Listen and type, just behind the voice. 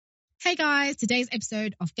Hey guys, today's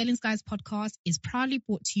episode of Gelling Skies podcast is proudly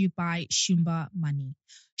brought to you by Shumba Money.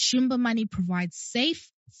 Shumba Money provides safe,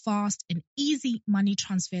 fast and easy money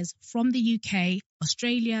transfers from the UK,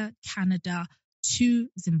 Australia, Canada to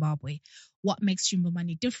Zimbabwe. What makes Shumba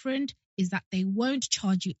Money different is that they won't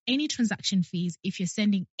charge you any transaction fees if you're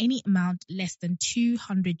sending any amount less than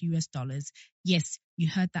 $200. Yes, you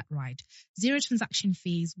heard that right. Zero transaction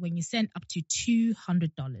fees when you send up to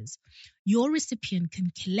 $200. Your recipient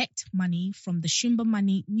can collect money from the Shumba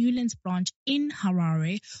Money Newlands branch in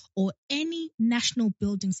Harare or any National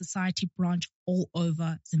Building Society branch all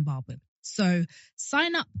over Zimbabwe. So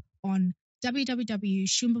sign up on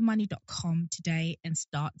www.shumbamoney.com today and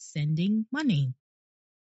start sending money.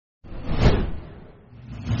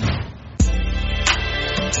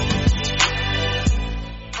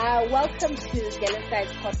 Welcome to Gelling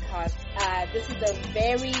Skies podcast. This is a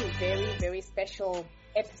very, very, very special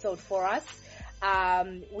episode for us.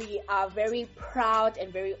 We are very proud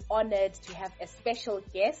and very honored to have a special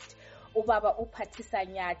guest, Phathisa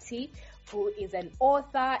Nyathi, who is an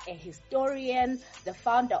author, a historian, the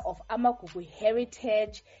founder of Amagugu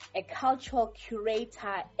Heritage, a cultural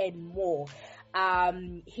curator, and more.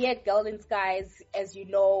 Here at Gelling Skies, as you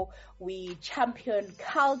know, we champion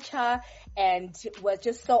culture, and we're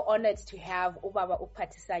just so honored to have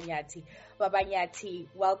Phathisa Nyathi. Baba Nyathi,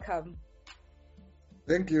 welcome.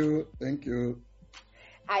 Thank you.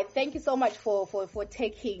 I thank you so much for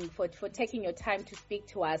taking your time to speak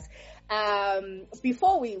to us.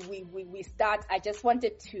 Before we start, I just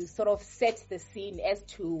wanted to sort of set the scene as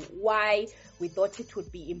to why we thought it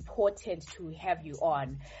would be important to have you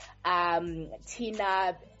on.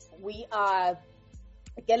 Tina, we are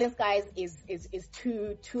Gelling Skies is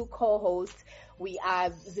two co-hosts. We are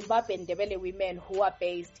Zimbabwean Ndebele women who are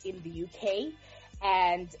based in the UK,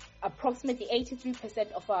 and approximately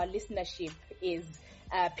 83% of our listenership is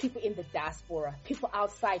people in the diaspora, people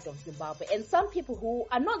outside of Zimbabwe, and some people who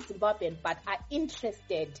are not Zimbabwean but are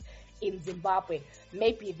interested in Zimbabwe.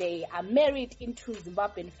 Maybe they are married into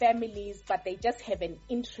Zimbabwean families, but they just have an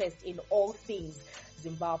interest in all things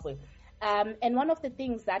Zimbabwe. And one of the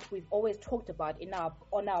things that we've always talked about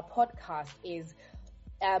on our podcast is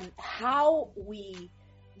how the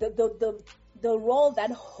role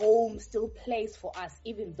that home still plays for us,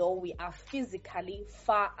 even though we are physically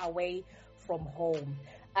far away from home,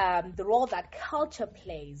 the role that culture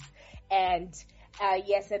plays, and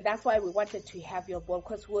that's why we wanted to have you on board,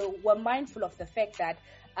 because we're mindful of the fact that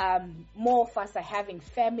more of us are having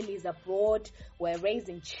families abroad, we're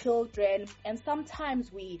raising children, and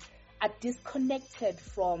sometimes we are disconnected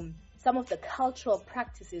from some of the cultural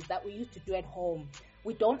practices that we used to do at home.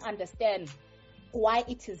 We don't understand why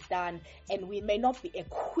it is done, and we may not be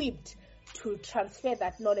equipped to transfer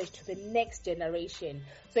that knowledge to the next generation.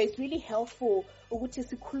 So it's really helpful ukuthi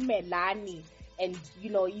sikhulume lani, and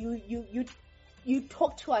you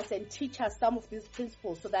talk to us and teach us some of these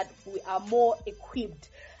principles so that we are more equipped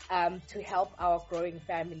to help our growing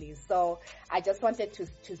families. So I just wanted to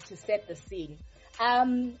set the scene.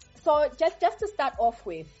 So just to start off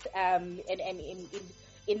with, and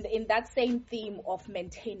in that same theme of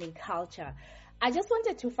maintaining culture, I just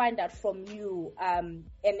wanted to find out from you, and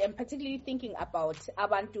particularly thinking about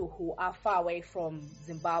Abantu who are far away from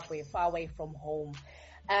Zimbabwe, far away from home.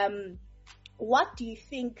 What do you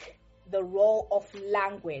think the role of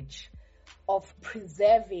language, of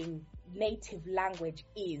preserving native language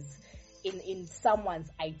is in someone's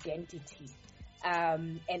identity,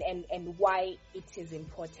 and why it is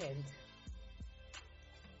important?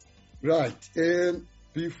 Right.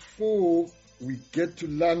 Before we get to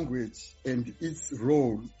language and its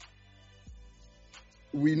role,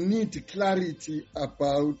 we need clarity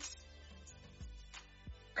about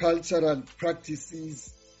cultural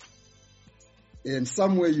practices, and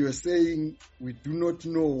somewhere you are saying we do not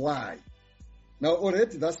know why. Now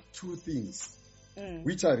already that's two things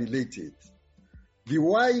which are related. The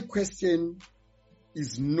why question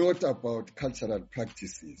is not about cultural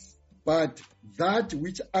practices, but that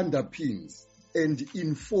which underpins and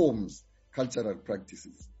informs cultural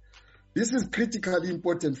practices. This is critically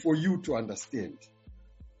important for you to understand.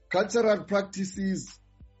 Cultural practices,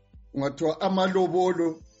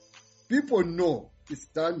 amalobolo, people know it's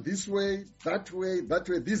done this way, that way, that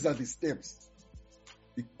way. These are the steps.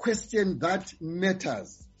 The question that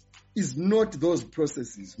matters is not those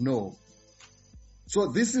processes, no. So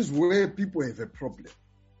this is where people have a problem.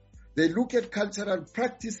 They look at cultural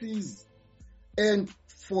practices and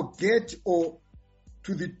forget, or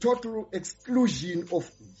to the total exclusion of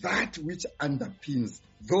that which underpins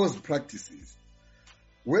those practices.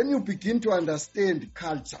 When you begin to understand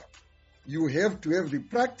culture, you have to have the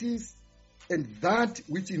practice and that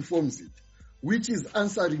which informs it, which is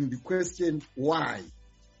answering the question, why?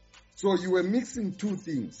 So you were mixing two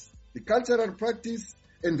things, the cultural practice,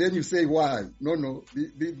 and then you say why. No,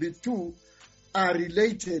 the two are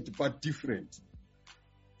related but different.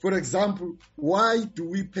 For example, why do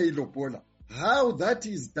we pay lobola? How that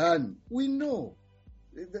is done, we know.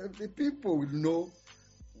 The people will know,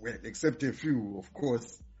 well, except a few, of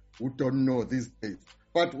course, who don't know these days.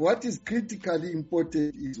 But what is critically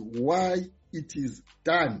important is why it is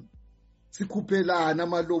done. Sikupelana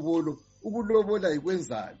malobolo, ukulobola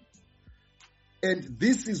ikwenzani. And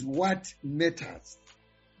this is what matters.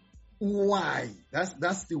 Why?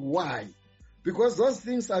 That's the why. Because those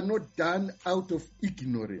things are not done out of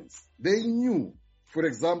ignorance. They knew. For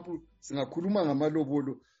example, singakhuluma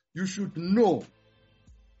ngamalobolo, you should know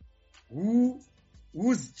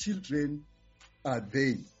whose children are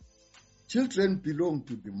they. Children belong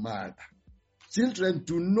to the mother. Children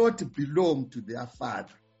do not belong to their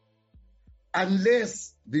father.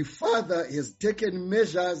 Unless the father has taken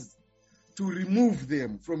measures to remove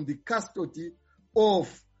them from the custody of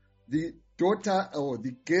the daughter or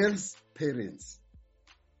the girl's parents.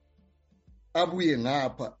 Abuye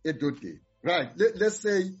ngapha edodeni. Right, let's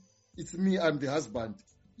say it's me, I'm the husband.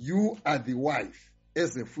 You are the wife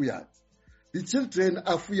as a fuyat. The children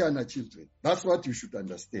are fuyana children. That's what you should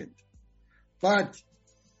understand. But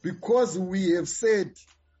because we have said,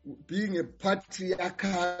 being a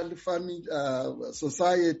patriarchal family,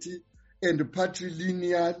 society and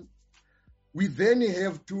patrilineal, we then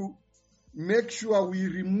have to make sure we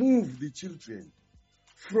remove the children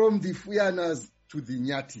from the fuyanas to the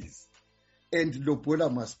nyathis. And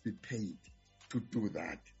lobola must be paid to do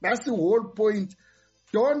that. That's the whole point.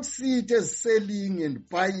 Don't see it as selling and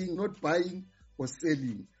buying, not buying or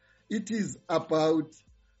selling. It is about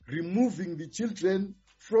removing the children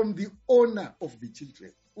from the owner of the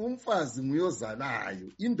children. Umfazi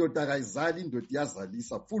nguyozalayo, indoda kayizali, indoda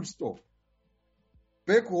iyazalisa, full stop.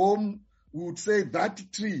 Back home, we would say that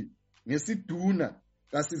tree, ngesiduna,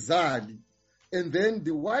 kasizali. And then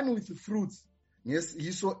the one with the fruits,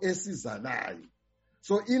 yiso esizalayo.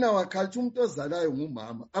 So in our culture, umuntu ozalayo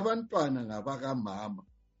ngumama, abantwana ngabakamama.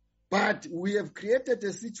 But we have created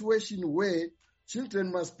a situation where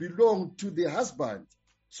children must belong to the husband.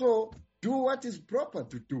 So do what is proper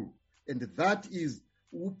to do. And that is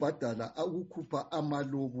ubhadala ukukhupha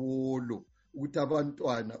amalobolo ukuthi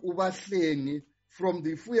abantwana ubahlenge from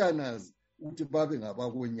the fuyanas ukuthi babe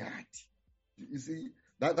ngabakonyati. You see,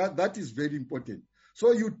 that is very important.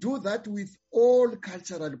 So you do that with all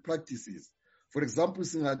cultural practices. For example,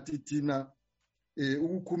 singathi thina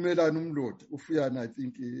ukukhumelana umlotha ufuyana, I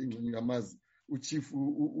think ngamazi uchief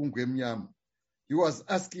ungwemnyama. He was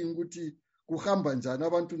asking ukuthi kuhamba njani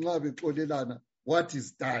abantu nxa bexolelana, what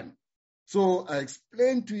is done. So I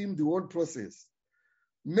explained to him the whole process.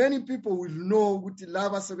 Many people will know ukuthi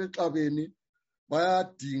laba sebexabene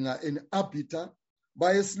bayadinga an arbiter,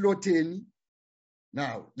 bayesiloteni.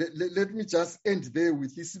 Now, let me just end there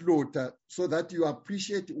with isilota so that you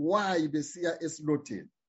appreciate why besiya esiloteni.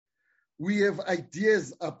 We have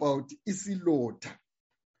ideas about isilota.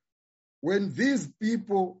 When these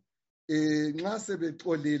people nxa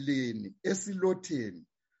sebexoleleni esiloteni,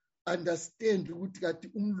 understand ukuthi kati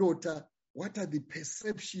umlota, what are the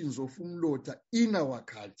perceptions of umlota in our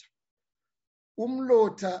culture.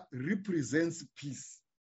 Umlota represents peace.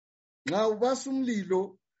 Now,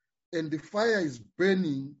 basumlilo and the fire is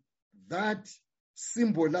burning, that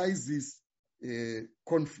symbolizes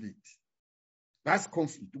conflict. That's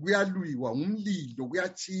conflict. Kuyalwiwa, umlilo,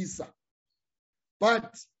 kuyachisa.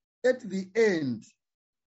 But at the end,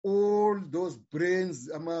 all those brains,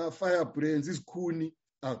 fire brains, these kuni,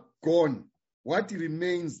 are gone. What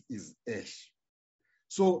remains is ash.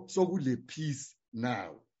 So kule peace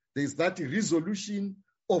now. There's that resolution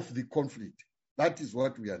of the conflict. That is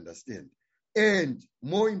what we understand. And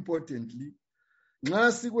more importantly,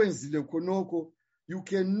 nxa sikwenzile khonokho, you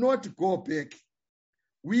cannot go back.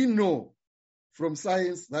 We know from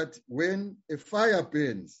science that when a fire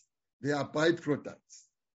burns, there are byproducts,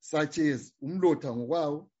 such as umlotha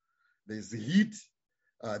ngokwawo, there's heat,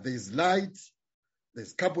 there's light,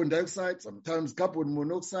 there's carbon dioxide, sometimes carbon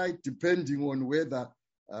monoxide, depending on whether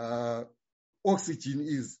oxygen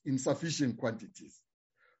is in sufficient quantities.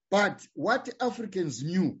 But what Africans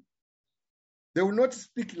knew, they will not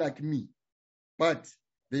speak like me, but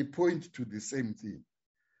they point to the same thing.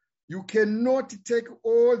 You cannot take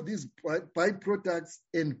all these byproducts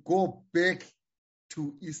and go back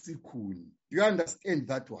to isikuni. Do you understand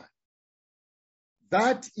that one?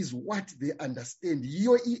 That is what they understand.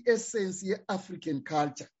 Your essence, your African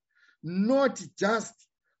culture. Not just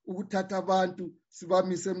ukuthatha abantu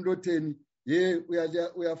sibamise emloteni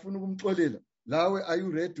uyafuna ukumxolela. Lawe, are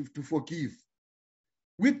you ready to forgive?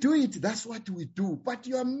 We do it, that's what we do. But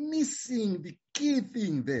you are missing the key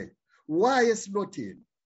thing there. Why esiloteni?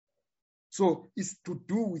 So it's to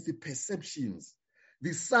do with the perceptions,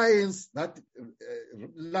 the science that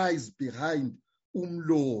lies behind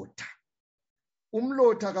umlotha.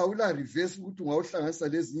 Umlotha kawula reverse ukuthi ungawuhlanganisa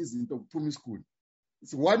lezinye izinto kuphuma isikhuni.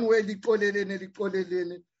 It's one way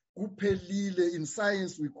liqolelene kuphelile. In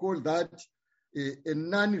science we call that a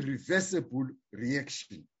non-reversible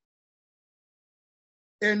reaction.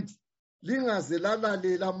 And lingaze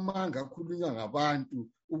lalalela amanga akhulunywa ngabantu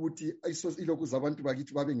ukuthi ilokhu zabantu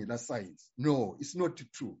bakithi babe ngela science. No, it's not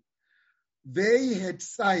true. They had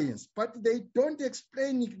science, but they don't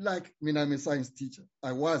explain it like, I'm a science teacher.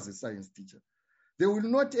 I was a science teacher. They will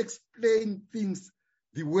not explain things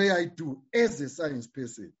the way I do as a science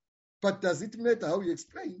person. But does it matter how you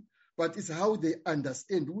explain? But it's how they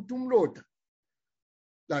understand.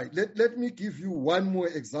 Like, let me give you one more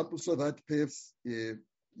example so that perhaps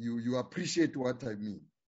you appreciate what I mean.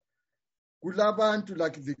 Kulabantu,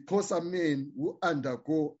 like the Xhosa men who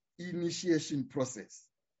undergo initiation process.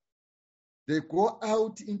 They go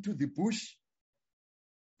out into the bush,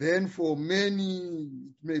 then for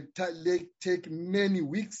it may take many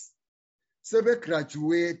weeks, sebe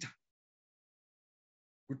graduate,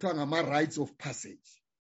 kuthiwa ngama rites of passage.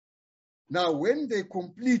 Now, when they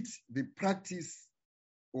complete the practice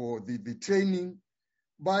or the training,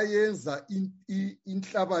 bayenza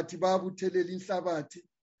inhlabathi, babuthelela inhlabathi,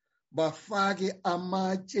 bafake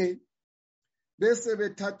amatshe, bese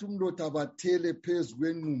bethatha umlotha bathele phezu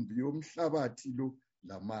kwenqumbi yomhlabathi lo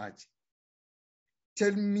lamatshe.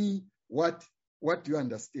 Tell me what do you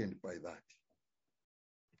understand by that?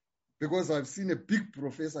 Because I've seen a big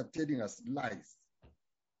professor telling us lies.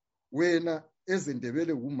 When as a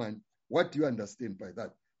Ndebele woman, what do you understand by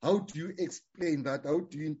that? How do you explain that? How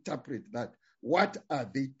do you interpret that? What are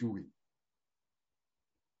they doing?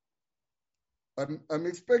 I'm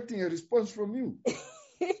expecting a response from you.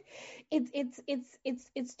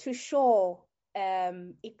 It's to show a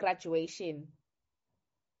graduation.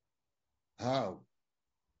 How?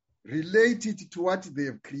 Relate it to what they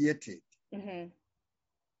have created. Mm-hmm.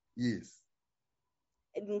 Yes.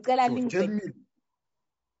 So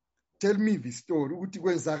tell me the story, ukuthi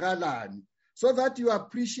kwenzakalani, so that you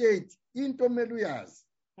appreciate into meluyas.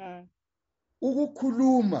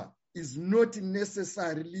 Ukukhuluma is not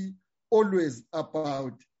necessarily always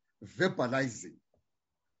about verbalizing.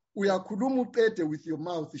 Uyakhuluma uqede with your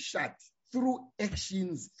mouth shut, through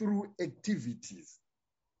actions, through activities.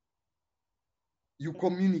 You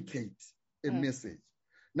communicate a message.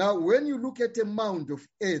 Now, when you look at a mound of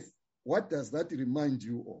earth, what does that remind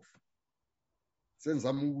you of?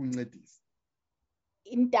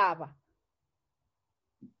 Intaba.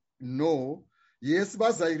 No. Yes,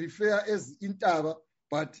 I refer as intaba,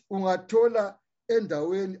 but ungathola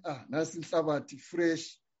endaweni nasi inhlabathi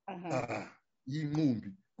fresh.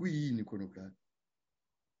 Yinqumbi kuyini khona lokho?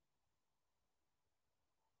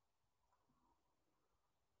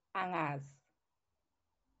 Angazi.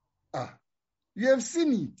 You have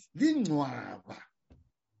seen it. Lingcwaba.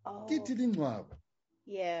 Oh. Kithi lingcwaba.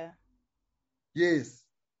 Yeah. Yes.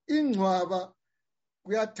 Ingcwaba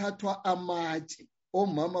kuyathathwa amatshe.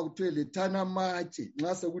 Omama kuthiwe lethana amatshe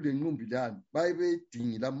nxa sekule nqumbi lana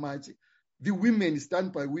bayebedingile amatshe. The women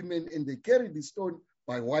stand by women and they carry the stone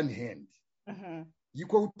by one hand.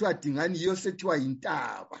 Yikho kuthiwa dingani yiyo sethiwa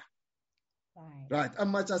yintaba. Right.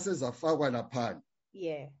 Amatshe asezafakwa laphana.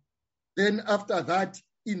 Yeah. Then after that,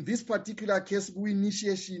 in this particular case,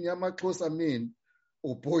 initiation yamaXhosa men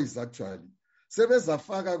or boys actually,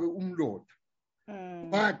 sebezafaka umlotha.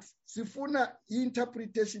 But sifuna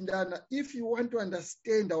interpretation dana. If you want to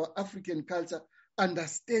understand our African culture,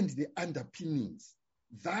 understand the underpinnings,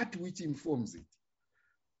 that which informs it.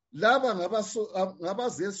 Laba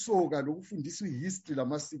ngabazesoka lokufundisa history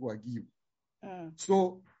lamasiko akibo.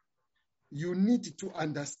 So you need to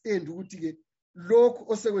understand ukuthi ke lokho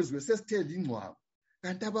osekwenziwe sesithela ingcwaba.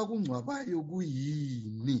 Kanti abakungcwabayo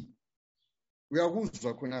kuyini?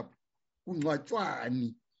 Uyakuzwa khonapho.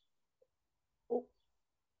 Kungcwatshwani.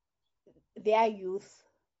 Their youth.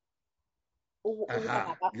 You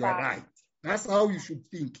are right. That's how you should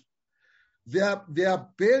think. They are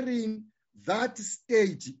bearing that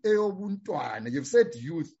stage eyobuntwana. You've said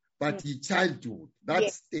youth, but childhood,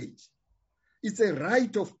 that stage. It's a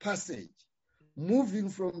rite of passage, moving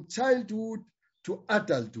from childhood to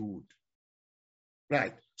adulthood.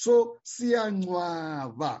 Right. So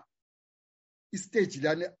siyangcwaba istage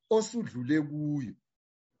lana osudlule kuyo.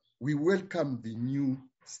 We welcome the new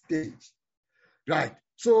stage. Right.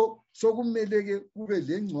 So kumele ke kube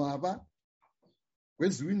lengcwaba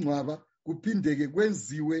kwenziwe ingcwaba kuphindeke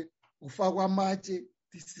kwenziwe kufakwa amatshe.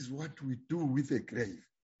 This is what we do with a grave.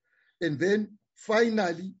 And then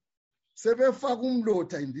finally sebefaka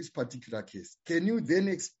umlotha in this particular case. Can you then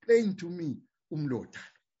explain to me umlotha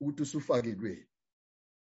ukuthi usufakelweni?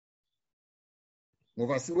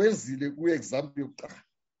 Ngoba siwenzile ku-example yokuqala.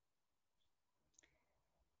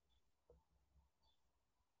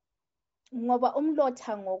 Ngoba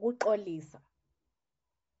umlotha ngokuxolisa.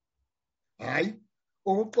 Hayi,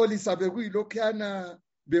 ukuxolisa bekuyilokhuyana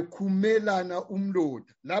bekhumelana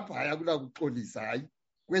umlotha. Lapha hayi akula kuxolisa, hayi.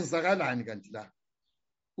 Kwenzakalani kanti la?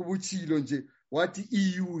 Ubuchilo nje wathi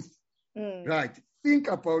i-youth. Right. Think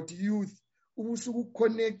about youth. Ubusuku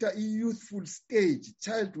connecta i-youthful stage,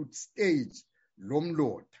 childhood stage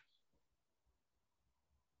lomlotha.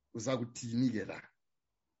 Uzakuthini ke la?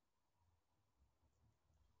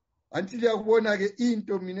 Until yakubona ke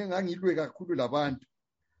into mina engangilwe kakhulu labantu.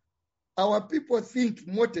 Our people think,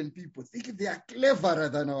 modern people think they are cleverer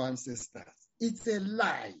than our ancestors. It's a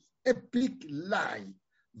lie, a big lie.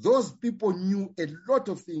 Those people knew a lot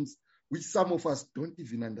of things which some of us don't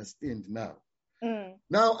even understand now.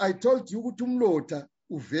 Now, I told you ukuthi umlotha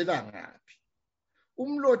uvela ngaphi.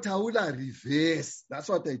 Umlotha ula reverse. That's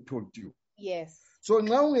what I told you. Yes. So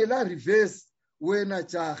now ungela reverse, wena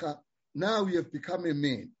jaha, now you have become a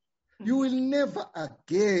man. You will never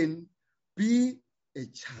again be a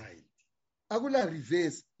child. Akula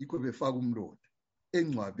reverse, yikho befaka umlotha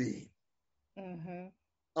engcwabeni.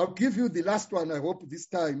 I'll give you the last one. I hope this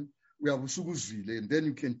time we have usukuzwile, and then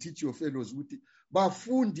you can teach your fellows ukuthi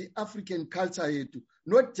bafundi African culture yetu,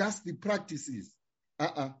 not just the practices,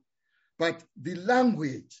 but the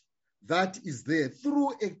language that is there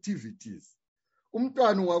through activities.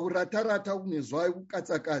 Umntwana wakuratarata ungezwayo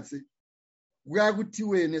kukatsakatse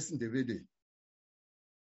kuyakuthiweni esindebeleni.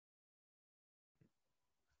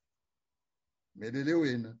 Melele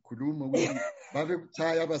wena khuluma ukuthi babe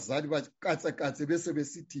kuchaya abazali bacatsakatse bese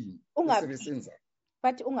besithini bese besenza.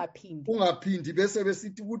 But ungaphindi bese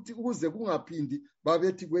besithi ukuthi ukuze kungaphindi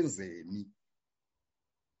babethi kwenzeni.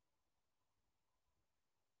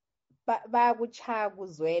 Bayakuchaya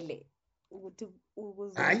kuzwele ukuthi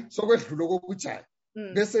hayi sokwedlula kokuchaya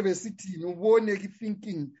bese besithini ubone ki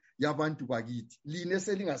thinking yabantu bakithi line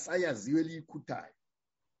selingasayaziwe liyikhuthayo.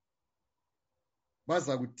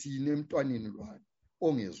 Baza kuthini emntwaneni lwani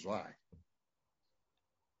ongezwayo?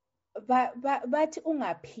 Bathi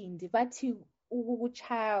ungaphindi, bathi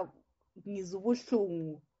ukukuchaya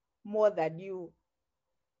ngizubuhlungu more than you.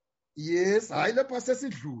 Yes, hayi lapha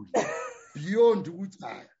sesidlule beyond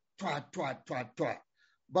ukuchaya twa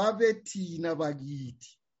babethina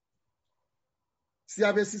bakithi.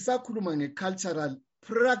 Siyabe sisakhuluma nge-cultural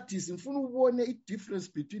practice. Ngifuna ubone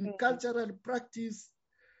i-difference between cultural practice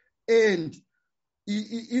and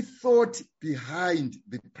i-thought behind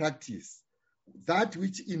the practice, that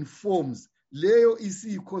which informs. Leyo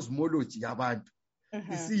isi-cosmology yabantu,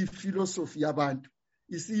 isi-philosophy yabantu,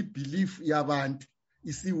 isi-belief yabantu,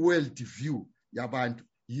 isi-world view yabantu,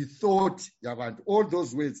 i-thought yabantu. All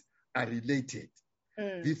those words are related.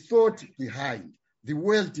 The thought behind, the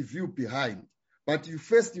world view behind. But you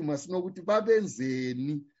must know ukuthi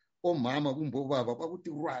babenzeni omama kumbe obaba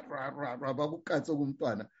bakuthi ra bakukatsa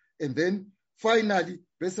kumntwana, and then finally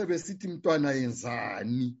bese besithi mntwana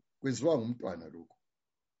yenzani, kwenziwa ngumntwana lokho.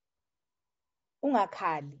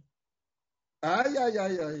 Ungakhali.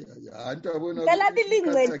 Antu yabona ngalathi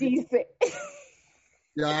lincedise.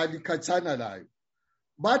 Ya likhatshana layo.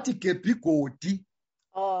 Bathi gebha igodi.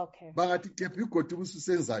 Okay. Bangathi gebha igodi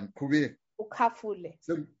ususenzani qhubeka. Ukhafule.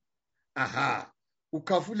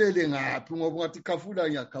 Ukhafulele ngaphi ngoba ungathi khafula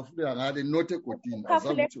ngiyakhafulela ngale not egodini.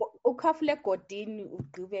 Ukhafule egodini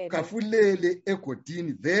ugqibele. Khafulele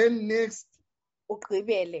egodini, then next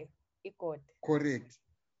ugqibele igodi. Correct.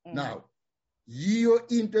 Now yiyo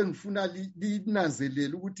into engifuna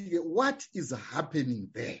linanzelele ukuthi ke what is happening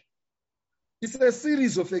there. It's a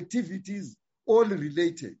series of activities all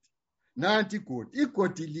related. Nanti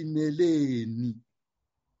igodi limeleni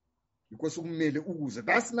because kumele ukuze.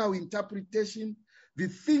 That's now interpretation, the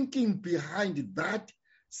thinking behind that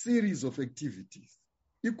series of activities.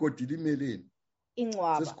 Igodi limeleni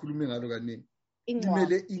ingcwaba sesikhulume ngalo kaningi,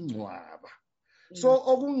 limele ingcwaba. So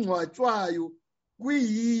okungcwatshwayo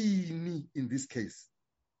kuyini in this case?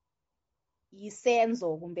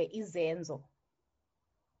 Yisenzo kumbe izenzo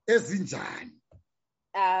ezinjani?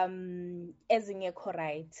 Ezingekho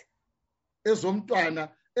right.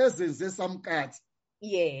 Ezomntwana ezenze samkhathi.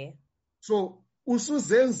 Yeah. So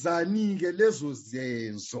usuzenzani ke lezo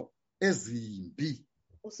zenzo ezimbi?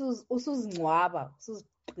 Usuzingcwaba,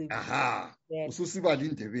 usuzigqiba. Ususibala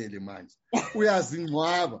indebele manje.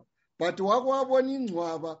 Uyazingcwaba but wakwabona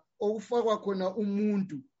ingcwaba okufakwa khona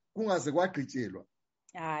umuntu kungaze kwagqitshelwa.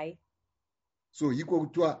 Hayi. So yikho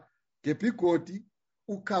kuthiwa ngebhigodi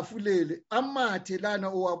ukhafulele amathe lana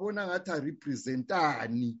owabona ngathi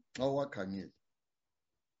arepresentani xa wakhangela.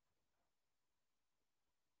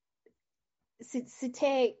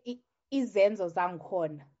 Sithe izenzo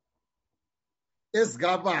zangikhona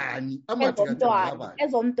Ezikabani amathe kathengabani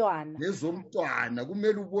ezomntwana nezomntwana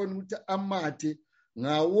kumele ubone ukuthi amathe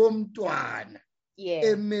ngawomntwana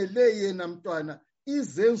emele yena mntwana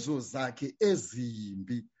izenzo zakhe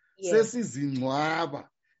ezimbi sesizingcwaba.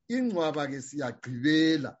 Ingcwaba ke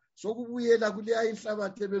siyagqibela sokubuyela kuleya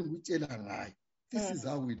inhlabathi ebengutshela ngayo. This is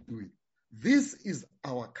how we do it. This is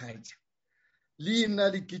our culture. Lina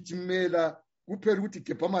ligijimela kuphela ukuthi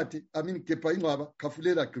gebha amathe, gebha ingcwaba,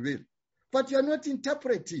 khafulela gqibela. But you are not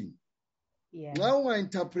interpreting. Nxa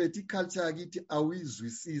unga-interpreti iculture yakithi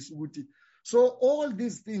awuyizwisisi ukuthi. So all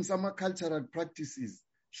these things, some cultural practices,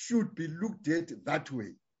 should be looked at that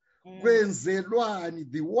way.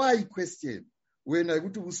 Kwenzelwani, the why question. When I go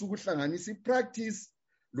to usukuhlanganisa practice,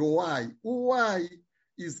 lo why. Why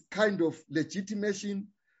is kind of legitimation,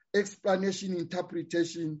 explanation,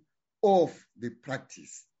 interpretation of the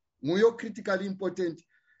practice. More critically important.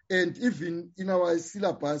 And even in our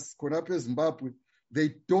syllabus, Konape Zimbabwe,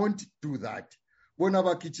 they don't do that. Bona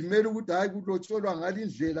bakijimela ukuthi hayi kulotsholwa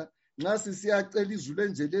ngalindlela nxa sisiyacela izulu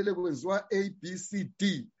enjelele kwenziwa A, B, C,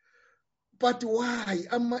 D. But why?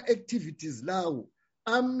 Ama-activities lawo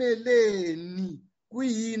ameleni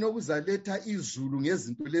kuyini okuzaletha izulu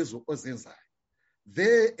ngezinto lezo ozenzayo.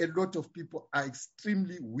 There a lot of people are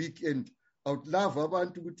extremely weak, and I would love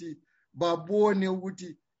abantu ukuthi babone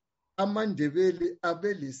ukuthi amandebele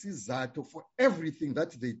abelesizathu for everything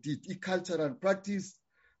that they did. I-cultural practice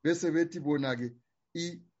bese bethi bona ke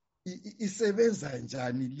isebenza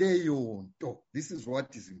njani leyo nto. This is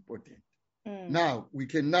what is important. Now we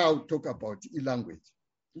can now talk about i-language.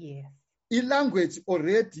 Yes. I-language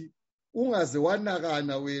already ungaze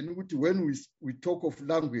wanakana wena ukuthi when we talk of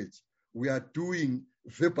language we are doing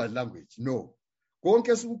verbal language. No.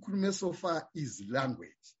 Konke sikukhulume so far is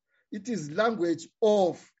language. It is language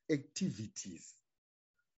of activities.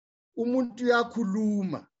 Umuntu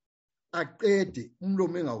uyakhuluma aqede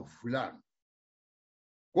umlomo engawuvulanga.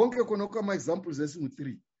 Konke khonokho ama-examples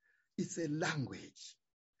esingu-3. It's a language.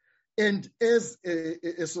 And as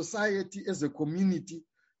a society, as a community,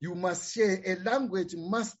 you must share. A language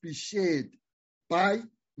must be shared by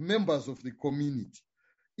members of the community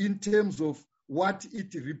in terms of what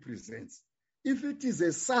it represents. If it is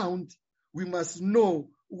a sound, we must know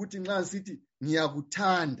ukuthi nxa sithi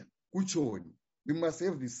ngiyakuthanda kutshoni. We must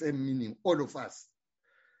have the same meaning, all of us.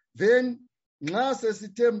 Then nxa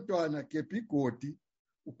sesithe mntwana gebha igodi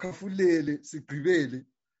ukhafulele sigqibele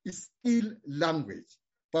is still language,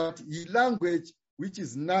 but language which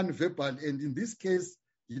is non-verbal, and in this case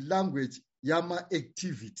language yama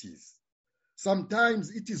activities.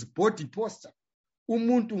 Sometimes it is body posture.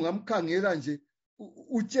 Umuntu ngamkhangela nje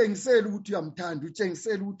utshengisela ukuthi uyamthanda,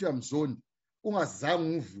 utshengisela ukuthi uyamzonda,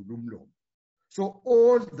 ungazange uvule umlomo. So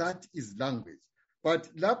all that is language.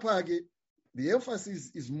 But lapha ke the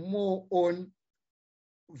emphasis is more on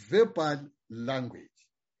verbal language.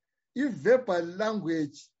 If verbal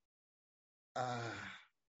language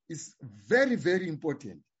is very, very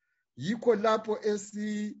important, yikho lapho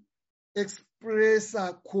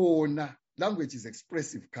expressa khona. Language is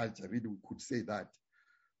expressive culture, really we could say that.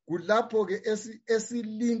 Kulapho ke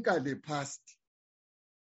esilinka le past.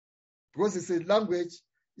 Because it's a language,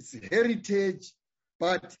 it's a heritage,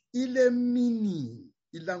 but ile meaning,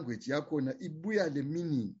 language yakhona ibuya le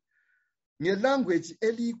meaning. Nge-language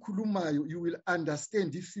eliyikhulumayo, you will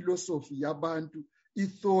understand the philosophy yabantu,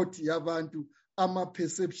 i-thought yabantu,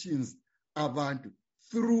 ama-perceptions abantu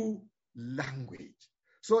through language.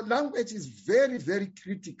 So language is very, very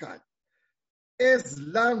critical as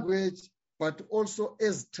language, but also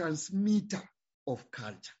as transmitter of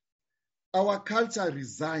culture. Our culture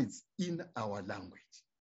resides in our language.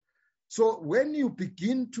 So when you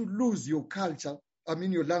begin to lose your culture,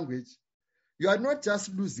 your language, you are not just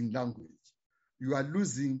losing language, you are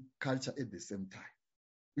losing culture at the same time,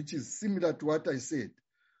 which is similar to what I said.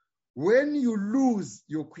 When you lose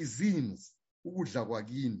your cuisines, ukudla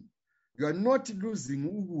kwakini, you are not losing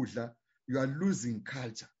ukudla, you are losing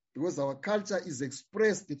culture, because our culture is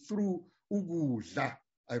expressed through ukudla.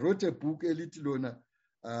 I wrote a book, a little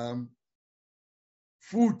on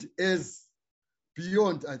food as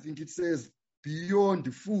beyond, I think it says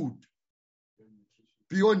beyond food,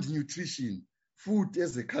 beyond nutrition, food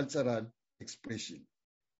as a cultural expression.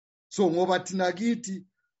 So ngoba thina kithi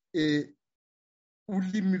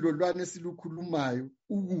ulimi lolwane silukhulumayo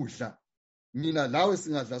ukudla mina lawe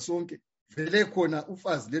singadla sonke vele khona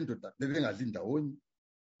ufazi lendoda bebengadli ndawonye,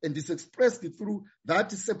 and it's expressed through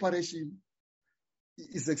that separation,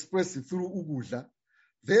 is expressed through ukudla.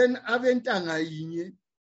 Then abentanga yinye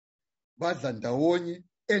badla ndawonye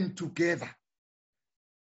and together.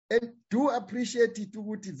 And do appreciate it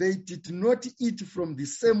ukuthi they did not eat from the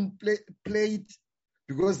same plate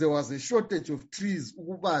because there was a shortage of trees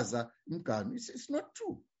ukubaza imganu. It's not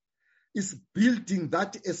true. It's building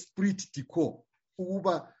that esprit de corps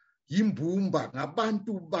ukuba yimbumba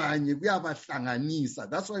ngabantu banye kuyabahlanganisa.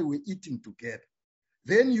 That's why we're eating together.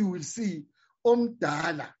 Then you will see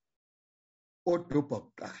omdala odobha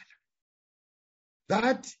kuqala.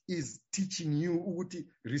 That is teaching you ukuthi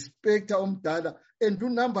respect omdala. And do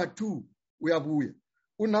number 2 uyabuya.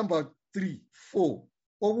 Number 3, 4.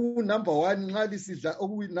 Number 1 nxa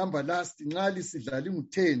lisidla number last nxa lisidla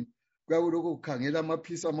lingu-10 kuyaloko kukhangela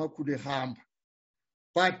amaphisi amakhulu ehamba.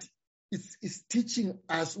 But it's teaching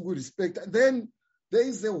us to respect. Then there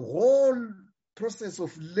is a whole process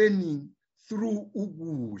of learning through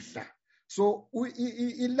ukudla. So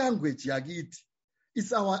language yakithi,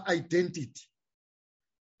 it's our identity.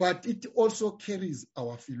 But it also carries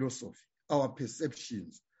our philosophy, our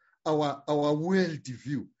perceptions, our world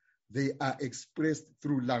view. They are expressed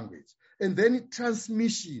through language. And then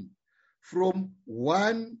transmission from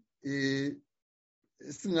one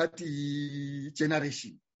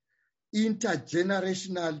generation,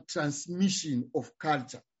 intergenerational transmission of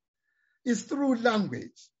culture is through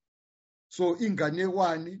language. So ingane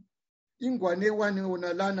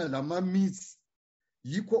onalana lama myths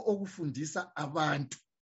yiko okufundisa abantu.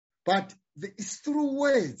 But it's through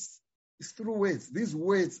words. It's through words. These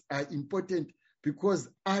words are important because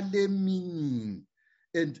ale meaning.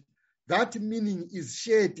 And that meaning is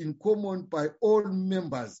shared in common by all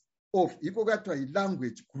members of a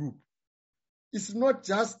language group. It's not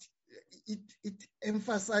just, it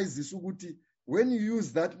emphasizes when you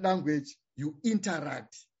use that language, you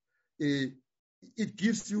interact. It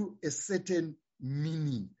gives you a certain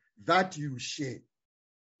meaning that you share.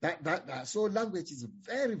 So language is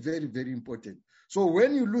very, very, very important. So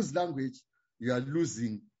when you lose language, you are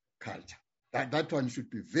losing culture. That one should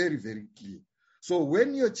be very, very clear. So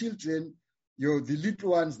when your children, the little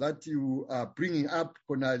ones that you are bringing up,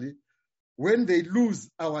 Konali, when they lose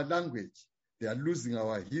our language, they are losing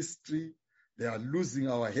our history, they are losing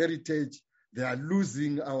our heritage, they are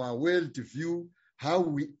losing our world view, how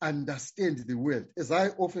we understand the world. As I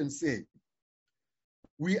often say,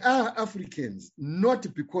 we are Africans,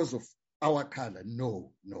 not because of our color.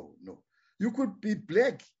 No, no, no. You could be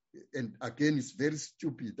black, and again, it's very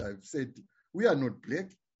stupid. I've said, we are not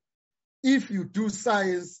black. If you do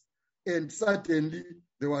science, and suddenly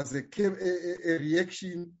there was a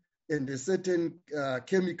reaction, and a certain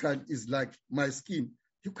chemical is like my skin,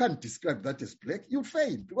 you can't describe that as black. You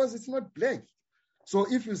fail, because it's not black. So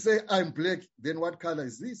if you say, I'm black, then what color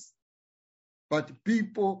is this? But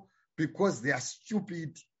people, because they are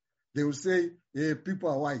stupid, they will say, people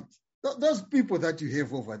are white. Those people that you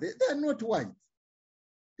have over there, they are not white.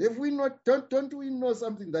 If we not, don't we know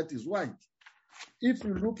something that is white? If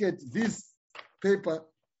you look at this paper,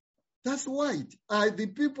 that's white. Are the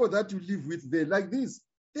people that you live with there like this?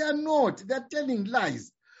 They are not. They are telling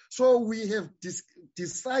lies. So we have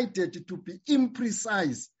decided to be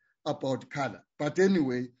imprecise about color. But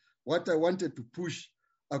anyway, what I wanted to push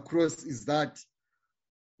across is that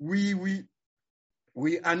we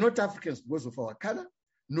are not Africans because of our color,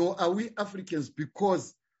 nor are we Africans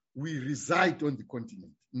because we reside on the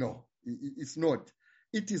continent. No, it's not.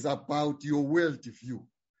 It is about your world view.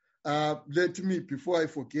 Let me, before I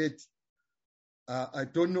forget, I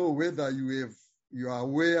don't know whether you are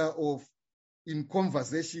aware of In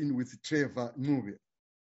Conversation with Trevor Ncube.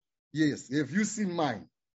 Yes, have you seen mine?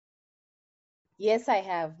 Yes, I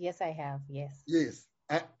have. Yes. Yes,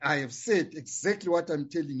 I have said exactly what I'm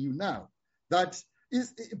telling you now. That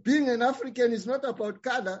being an African is not about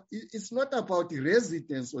color. It's not about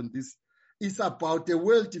residence on this. It's about a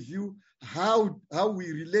worldview, how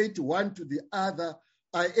we relate one to the other.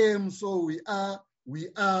 I am, so we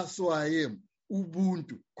are so I am.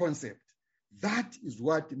 Ubuntu concept. That is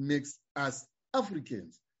what makes us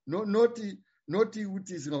Africans. Not utis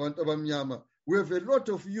in Abamyama. We have a lot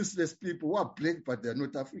of useless people who are black, but they're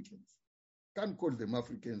not Africans. Can't call them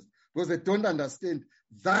Africans because they don't understand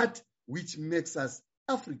that which makes us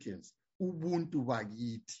Africans. Ubuntu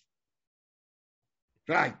bagiti.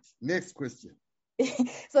 Right. Next question.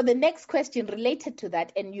 So the next question related to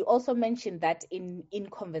that, and you also mentioned that in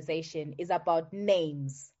Conversation, is about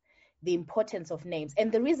names, the importance of names.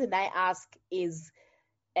 And the reason I ask is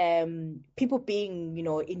people being,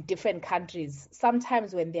 in different countries,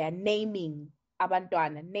 sometimes when they are naming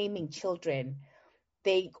abantwana, naming children,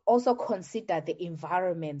 they also consider the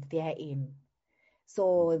environment they are in.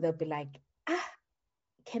 So they'll be like,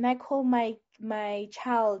 can I call my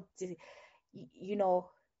child,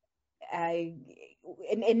 a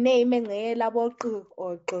name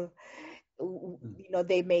or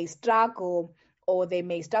they may struggle, or they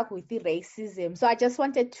may struggle with the racism. So I just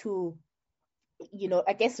wanted to,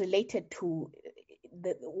 I guess related to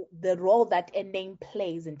the role that a name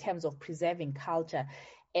plays in terms of preserving culture,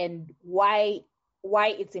 and why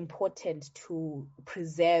it's important to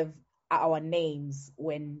preserve our names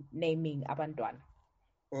when naming abantwana.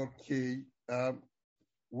 Okay.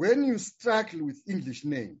 When you struggle with English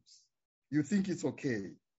names, you think it's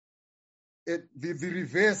okay. The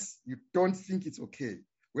reverse, you don't think it's okay.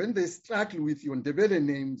 When they struggle with your Ndebele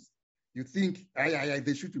names, you think,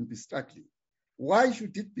 they shouldn't be struggling. Why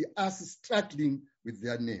should it be us struggling with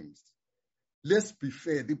their names? Let's be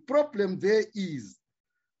fair. The problem there is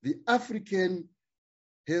the African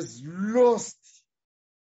has lost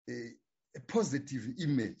a positive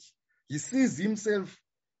image. He sees himself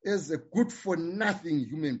as a good-for-nothing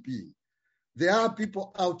human being. There are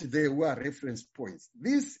people out there who are reference points.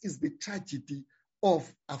 This is the tragedy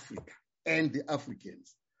of Africa and the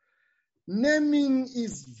Africans. Naming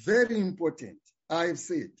is very important. I've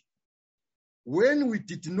said, when we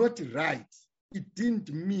did not write, it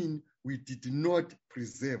didn't mean we did not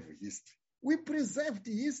preserve history. We preserved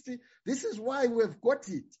history. This is why we've got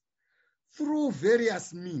it through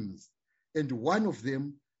various means. And one of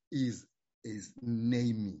them is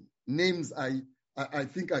naming. Names, I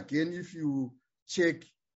think, again, if you check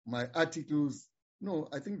my articles,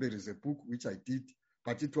 I think there is a book which I did,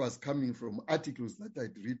 but it was coming from articles that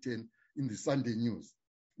I'd written in the Sunday News.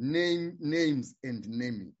 Names and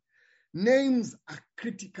naming. Names are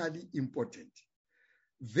critically important.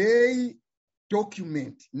 Names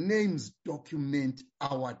document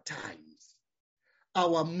our times,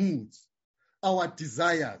 our moods, our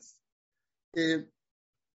desires.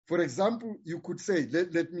 For example, you could say,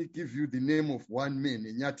 let me give you the name of one man,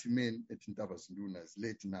 a Nyathi man at Ntabasinduna, is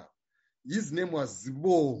late now. His name was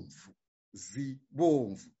Zibomvu.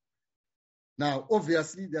 Now,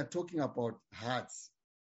 obviously, they're talking about hearts.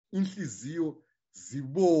 Inhliziyo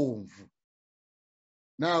Zibomvu.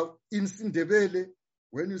 Now, in Sindebele,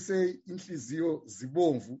 when you say Inhliziyo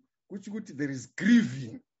Zibomvu, there is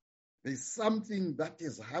grieving. There's something that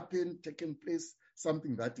has happened, taken place,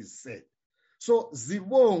 something that is said. So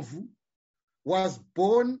Zibomvu was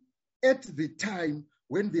born at the time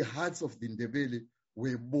when the hearts of the Ndebele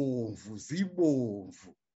were Bomvu,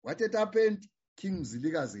 Zibomvu. What had happened? King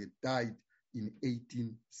Mzilikazi had died in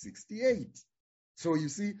 1868. So you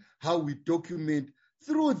see how we document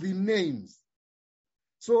through the names.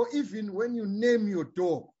 So even when you name your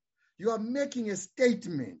dog, you are making a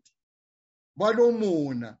statement.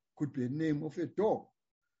 Balomona could be a name of a dog.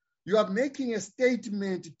 You are making a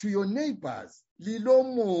statement to your neighbors.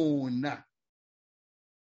 Lilomona.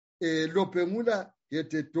 Lopengula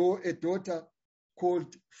had a daughter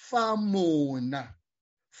called Famona.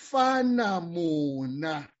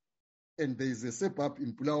 Fanamona. And there is a suburb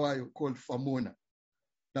in Bulawayo called Famona.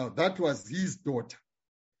 Now that was his daughter.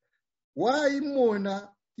 Why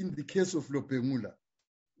Mona in the case of Lopengula?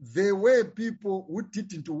 There were people who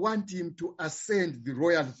didn't want him to ascend the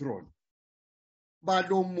royal throne.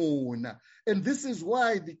 Balomona. And this is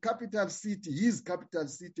why the capital city, his capital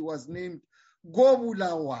city, was named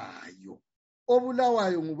Gobulawayo.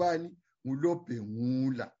 Obulawayo ngubani?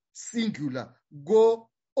 Ngulopengula. Singular. Go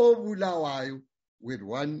Obulawayo. With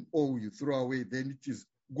one O you throw away, then it is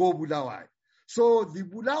Gobulawayo. So the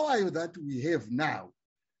Bulawayo that we have now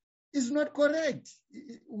is not correct.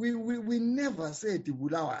 We never said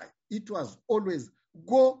Bulawayo. It was always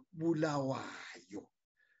Gobulawayo.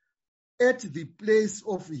 At the place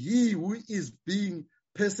of he who is being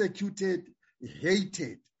persecuted,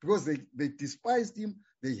 hated, because they despised him,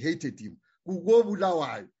 they hated him.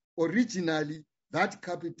 Gobulawayo. Originally, that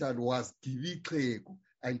capital was Kiviklego.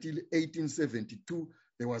 Until 1872,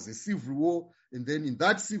 there was a civil war. And then in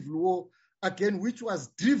that civil war, again, which was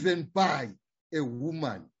driven by a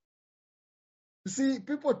woman. You see,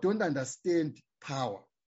 people don't understand power.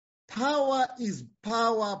 Power is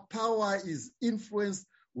power. Power is influence,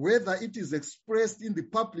 whether it is expressed in the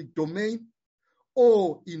public domain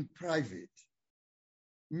or in private.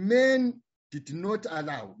 Men did not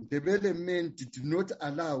allow, Ndebele men did not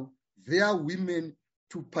allow their women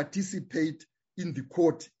to participate in the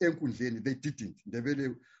court, Enkundleni. They didn't.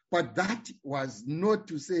 Ndebele, but that was not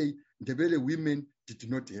to say Ndebele women did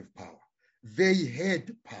not have power. They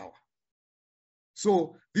had power.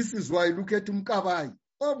 So this is why look at Mkabayi.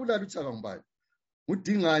 Obulala uChaka Mbali.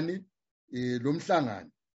 Udingani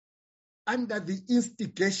lomhlangano. Under the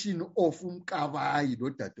instigation of Mkabayi lo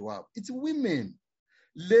dadewabo. It's women.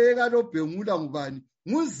 Lega lo bhengula ngubani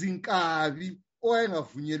nguzinkabi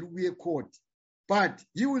owayengavunyelwa ukuye court. But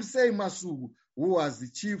he will say Masuku, who was the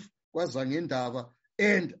chief kwaZangendaba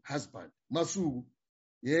and husband. Masuku,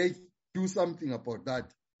 yeah, do something about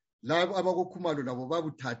that. Labo abakokhumalo labo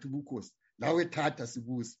babuthatha ubukhosi. Lawe thatha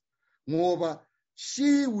sibusi. Ngoba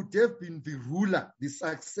she would have been the ruler, the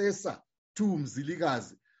successor to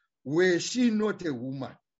Mzilikazi, were she not a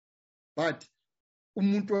woman. But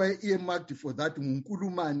umuntu earmarked for that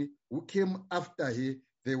nguNkulumane who came after her,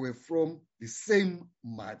 they were from the same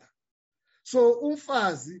mother. So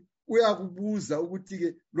umfazi uyakubuza ukuthi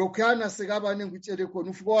ke lokhana sekabane ngitshele khona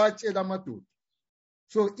ufika watshela amadoda.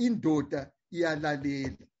 So indoda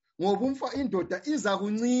iyalalela ngoba indoda iza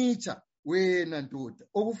kuncitsha wena ndoda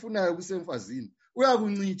okufunayo kusemfazini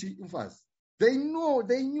uyakuncitsha umfazi. They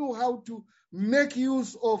knew how to make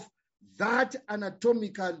use of that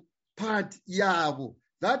anatomical part yabo.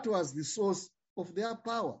 That was the source of their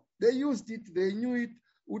power. They used it, they knew it.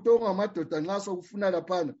 Utonga amadoda nxa sokufuna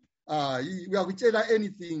laphana uyakutshela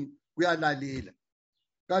anything uyalalela.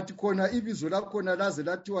 Kanti khona ibizo lakhona laze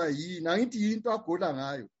lathiwa yini angithi yinto agola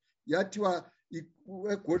ngayo yathiwa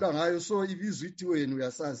egola ngayo so ibizo ithi wena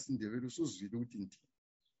uyasazi indebele usuzwile ukuthi ndini.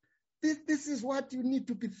 This is what you need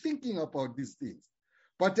to be thinking about these things.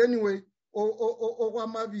 But anyway,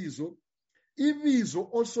 okwamabizo, ibizo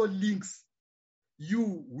also links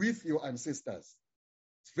you with your ancestors.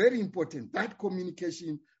 It's very important. That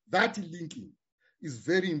communication, that linking is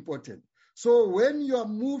very important. So when you are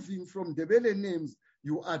moving from Ndebele names,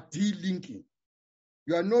 you are delinking.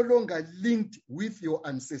 You are no longer linked with your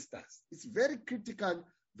ancestors. It's very critical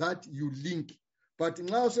that you link. But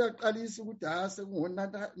Natasha,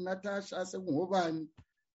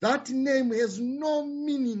 that name has no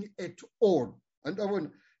meaning at all. And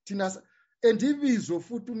ibizo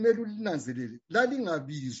futhi umele ulinanzelele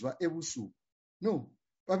lalingabizwa ebusuku. No,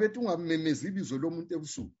 babethu ungamemeza ibizo lomuntu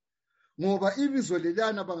ebusuku. Ngoba ibizo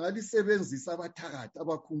lelana bangalisebenzisa abathakathi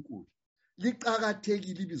abakhunkulu.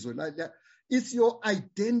 Liqakathekile ibizo la. It's your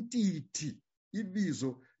identity.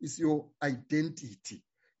 Ibizo is your identity.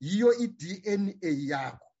 Yiyo i-DNA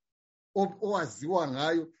yakho owaziwa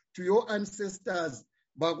ngayo to your ancestors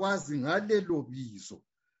bakwazi ngalelo bizo.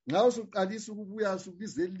 Nxa usuqalisa ukubuya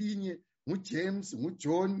usubiza elinye nguJames,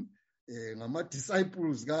 nguJohn,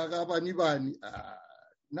 ngama-disciples kabanibani.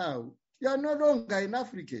 Now, you are no longer an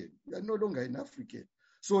African. You are no longer an African.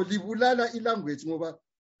 So, libulala ilanguage ngoba,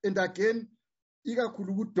 and again,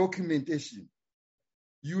 ikakhulu documentation.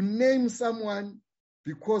 You name someone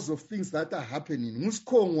because of things that are happening.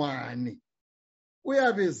 Ngusikhongwane.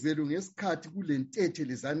 Uyabezelwe ngesikhathi kule ntethe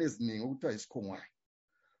lezane eziningi okuthiwa isikhongwane.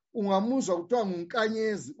 Ungamuzwa kuthiwa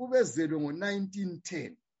nguNkanyezi ubezelwe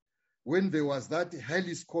ngo-1910 when there was that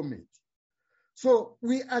Halley's Comet. So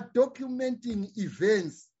we are documenting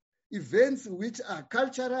events which are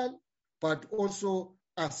cultural, but also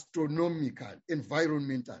astronomical,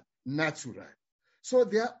 environmental, natural. So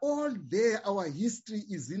they are all there. Our history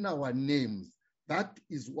is in our names. That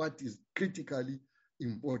is what is critically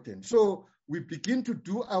important. So we begin to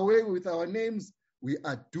do away with our names. We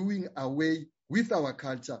are doing away with our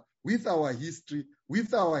culture, with our history,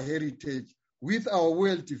 with our heritage, with our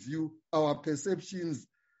worldview, our perceptions,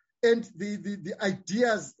 and the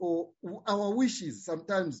ideas or our wishes.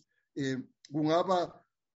 Sometimes, kungaba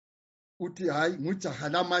uthi hayi ngujaha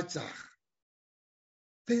lamajaha.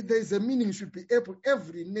 There is a meaning. You should be able.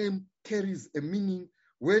 Every name carries a meaning.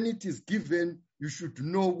 When it is given, you should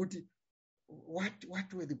know what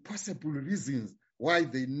were the possible reasons why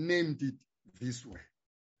they named it this way.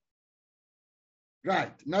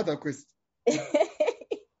 Right. Another question.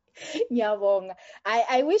 Nyabonga.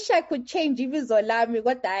 I wish I could change ibizo lami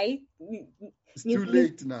kodwa it's too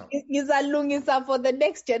late now. Ngizalungisa for the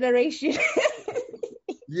next generation.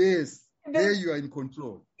 Yes. There you are in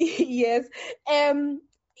control. Yes.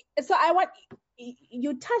 So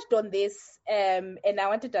you touched on this, and I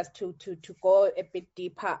wanted us to go a bit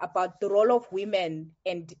deeper about the role of women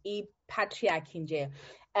and patriarchy.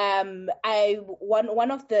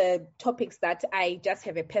 One of the topics that I just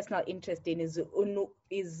have a personal interest in is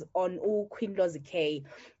on Queen Lozike,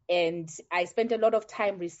 and I spent a lot of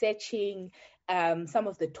time researching some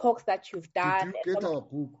of the talks that you've done. Did you get our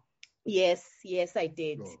book? Yes, I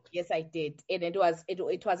did. Lord. Yes, I did, and it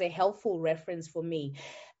was a helpful reference for me.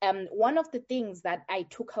 One of the things that I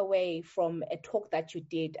took away from a talk that you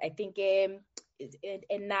did, I think, a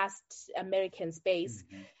NAST American Space,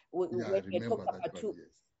 when you talked about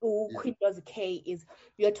Quintos K, is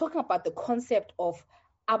you're talking about the concept of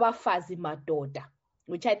abafazi madoda,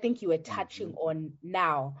 which I think you were touching on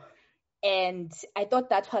now. And I thought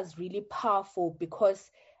that was really powerful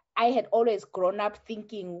because I had always grown up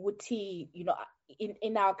thinking, Wuti,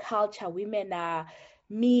 in our culture, women are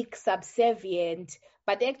meek, subservient.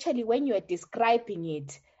 But actually, when you are describing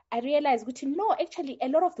it, I realized, Wuti, no, actually, a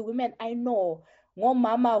lot of the women I know,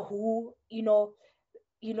 mama who,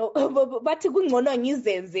 but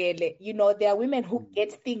there are women who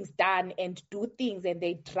get things done and do things and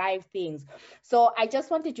they drive things. So I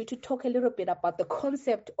just wanted you to talk a little bit about the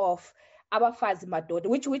concept of abafazi madoda,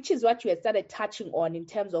 which is what you had started touching on in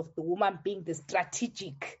terms of the woman being the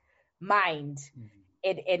strategic mind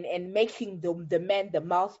and making the man the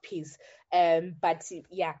mouthpiece. But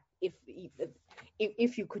yeah,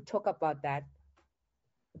 if you could talk about that.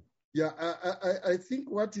 Yeah, I think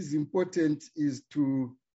what is important is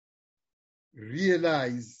to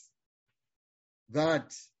realize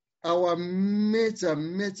that our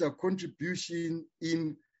major contribution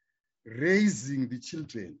in raising the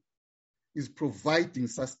children is providing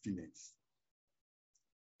sustenance.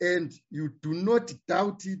 And you do not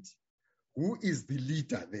doubt it, who is the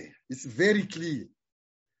leader there. It's very clear.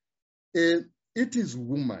 It is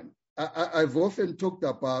woman. I've often talked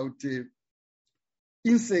about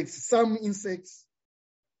insects, some insects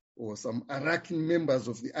or some arachne members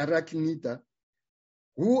of the arachnida,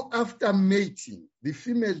 who after mating, the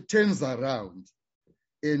female turns around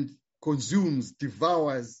and consumes,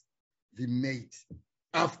 devours the mate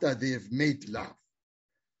after they have made love.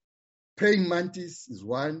 Praying mantis is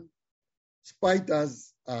one,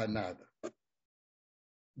 spiders are another.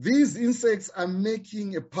 These insects are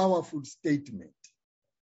making a powerful statement.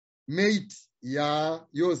 Mate, yeah,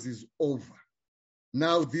 yours is over.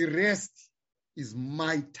 Now the rest is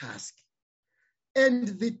my task. And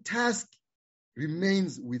the task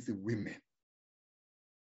remains with the women.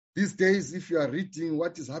 These days, if you are reading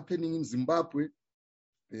what is happening in Zimbabwe,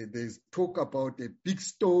 there's talk about a big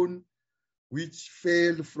stone which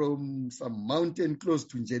fell from some mountain close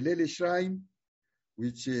to Njelele Shrine,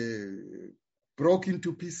 which broke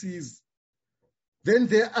into pieces. Then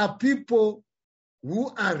there are people who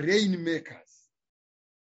are rainmakers.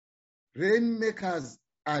 Rainmakers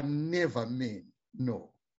are never men,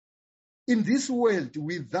 no. In this world,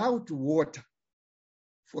 without water,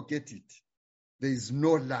 forget it. There is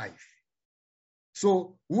no life.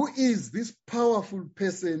 So who is this powerful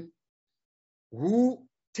person who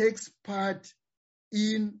takes part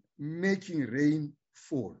in making rain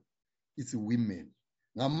fall? It's women.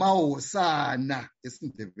 Ngamahosana,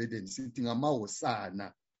 esiNdebeleni sithi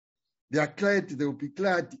ngamahosana. They will be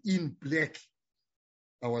clad in black.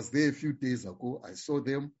 I was there a few days ago. I saw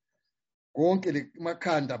them. All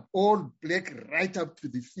black right up to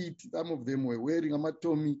the feet. Some of them were wearing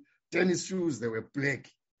amatomi, tennis shoes. They were black.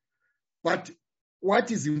 But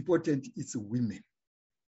what is important is women.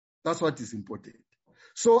 That's what is important.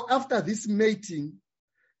 So after this mating,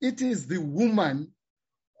 it is the woman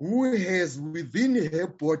who has within her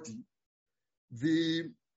body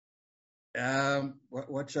the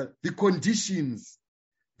conditions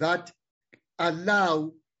that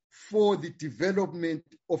allow for the development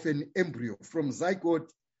of an embryo from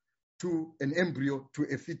zygote to an embryo to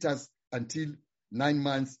a fetus until 9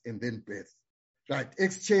 months and then birth. Right?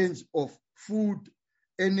 Exchange of food,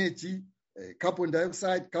 energy, carbon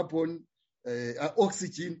dioxide,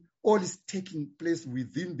 oxygen, all is taking place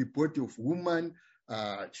within the body of woman.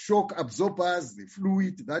 Shock absorbers, the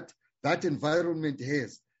fluid that environment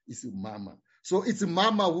has is mama. So it's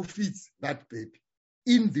mama who feeds that baby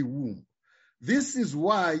in the womb. This is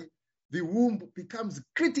why the womb becomes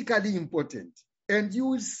critically important. And you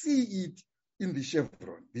will see it in the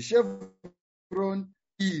chevron. The chevron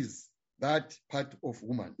is that part of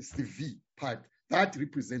woman. It's the V part that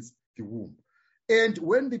represents the womb. And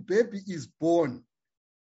when the baby is born,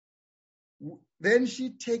 then she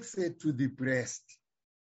takes it to the breast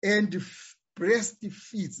and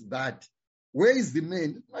breastfeeds that. Where is the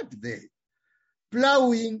man? Not there.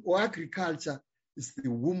 Plowing or agriculture is the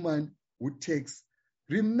woman who takes.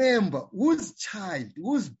 Remember, whose child,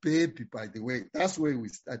 whose baby, by the way, that's where we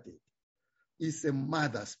started, is a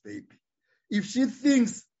mother's baby. If she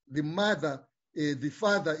thinks the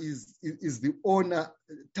father is the owner,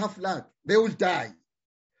 tough luck, they will die.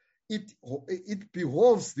 It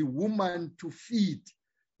behoves the woman to feed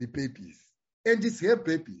the babies. And it's her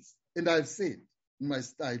babies. And I've said in my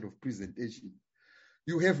style of presentation,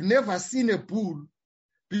 you have never seen a bull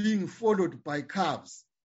being followed by calves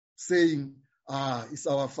saying, it's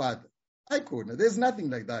our father. There's nothing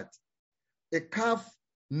like that. A calf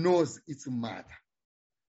knows its mother.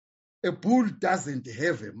 A bull doesn't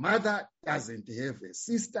have a mother, doesn't have a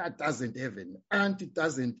sister, doesn't have an aunt,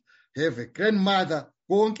 doesn't have a grandmother.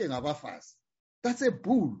 Konke ngabafazi. That's a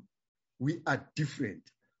bull. We are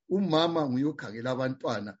different. Umama nguyokhangela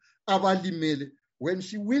abantwana abalimele. When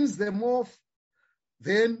she wins them off,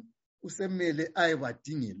 then usemele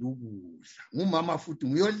ayebadingela ukudla. Ngumama futhi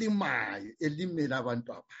nguyolimayo elimela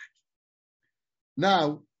abantu abakhe.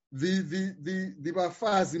 Now, the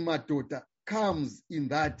bafazi madoda comes in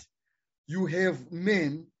that you have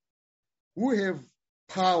men who have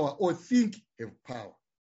power or think have power.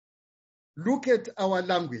 Look at our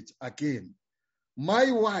language again.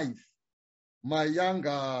 My wife, my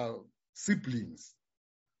younger siblings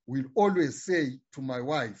will always say to my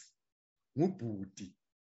wife, ngubhuti.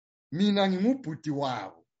 Mina ngingubhuti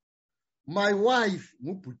wabo. My wife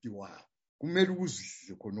ngubhuti wabo. Kumele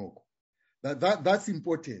uzwisise khonokho. That's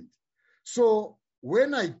important. So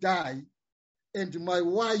when I die and my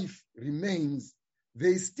wife remains,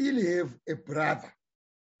 they still have a brother.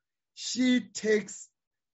 She takes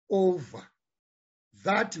over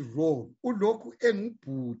that role. Ulokhu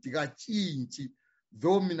engubhuti kachintshi,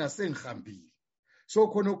 though mina sengihambile. So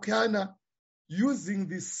khonokana using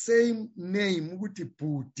the same name ukuthi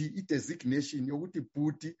bhuti, i-designation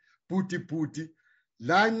yokuthi bhuti,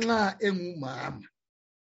 lanxa engumama,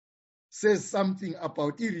 says something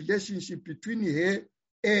about the relationship between her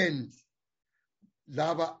and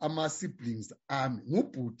laba ama-siblings ami.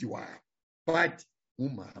 Ngubhuti wabo, but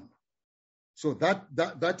ngumama. So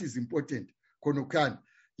that is important. Khonokana.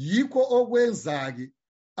 Yikho okwenza-ke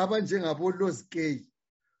abanjengabo Lozke,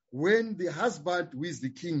 when the husband who is the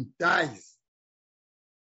king dies,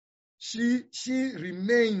 she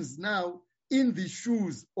remains now in the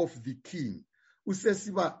shoes of the king.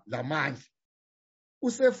 Usesiba lamandla.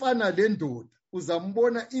 Usefana lendoda,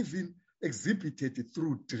 uzambona even exhibited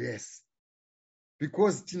through dress.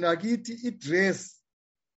 Because tinagiti, it dress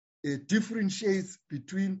differentiates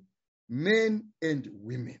between men and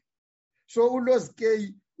women. So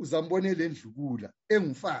uLozke uzambone lendlukula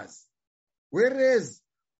engumfazi. Whereas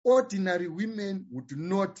ordinary women would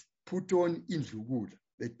not put on indlukula.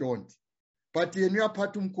 They don't. But yena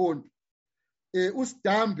uyaphatha umkhonto.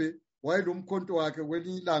 Usidambe wayelo umkhonto wakhe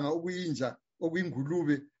kwelinye ilanga ukuyinja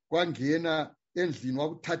okuyingulube kwangena endlini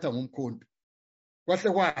wakuthatha ngomkhonto.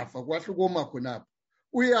 Kwahle kwafa, kwahle koma khonapho.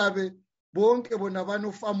 Uyabe bonke bona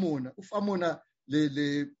banofamona, ufamona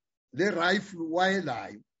le rifle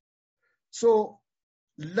wayelayo. So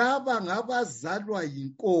laba ngabazalwa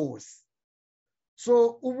yinkosi.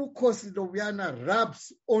 So ubukhosi lobuyana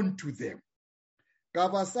rubs onto them.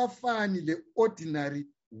 Kabasafani le ordinary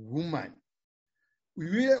woman.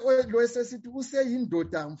 Lo esesithi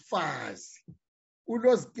useyindoda mfazi.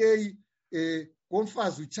 uLozke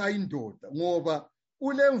komfazi uchaya indoda ngoba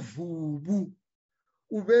ulemvubu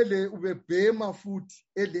ubebhema futhi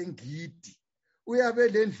elengidi. Uyabe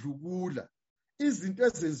lendlukula izinto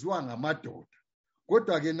ezenziwa ngamadoda.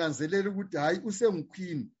 Kodwa ke nanzelela ukuthi hayi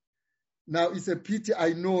usenguqueen. Now it's a pity,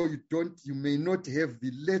 I know you may not have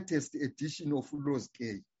the latest edition of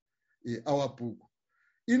Lozke, our book.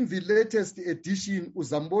 In the latest edition,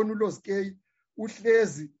 uzambona uLozke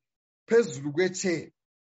uhlezi phezulu kwechair.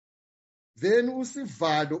 Then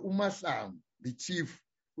usivalo uMahlangu, the chief,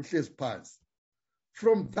 uhlezi phansi.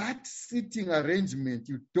 From that sitting arrangement,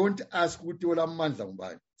 you don't ask ukuthi olamandla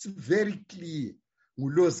ngubani. It's very clear.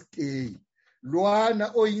 NguLozke.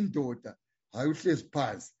 Lwana oyindoda, hayi uhlezi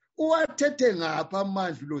phansi. Uwathethe ngapha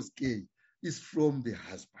amandla uLozke is from the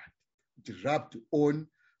husband. It rubbed on.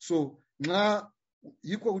 So nxa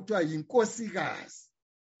yikho kuthiwa yinkosikazi.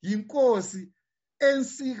 Yinkosi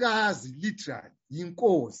ensikazi, literally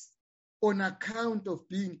yinkosi, on account of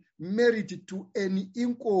being married to an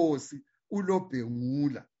inkosi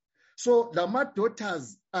ulobhengula. So lama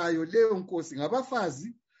daughters ayo leyo nkosi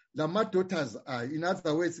ngabafazi, lama daughters ayo, in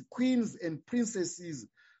other words, queens and princesses,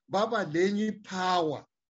 baba lenye power.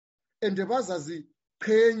 And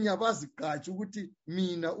bazaziqhenya bazigqatshe ukuthi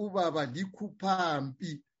mina ubaba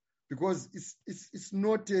likhuphampi, because it's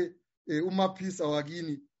not uMaphisa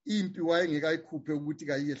wakini impi wayengekayikhuphe ukuthi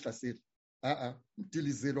kayihlasela.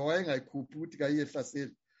 Umdilizelo wayengayikhuphi ukuthi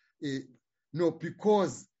kayihlasela. No,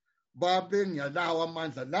 because babe ngiyalawa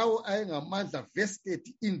amandla lawo ayengamandla vested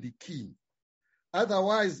in the king.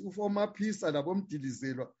 Otherwise uFomaphisa labo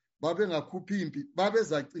mdilizelwa babe ngakhuphi impi, babe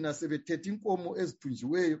zacina sebethethe inkomo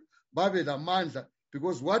ezithunjiweyo, babe lamandla,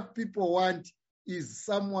 because what people want is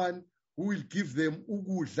someone who will give them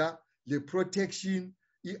ukudla, the protection,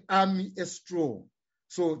 the army is strong.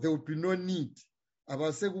 So there will be no need,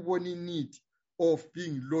 abasekuboni need of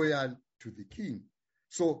being loyal to the king.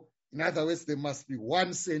 So in other words, there must be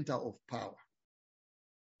one center of power.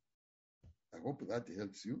 I hope that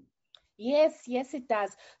helps you. Yes, it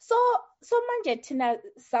does. So manje thina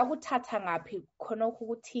sakuthatha ngaphi khona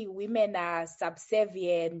ukuthi women are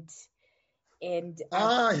subservient and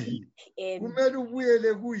kumele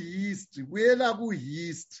ubuyele ku-history, buyela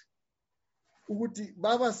ku-history ukuthi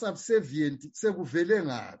baba subservient sekuvele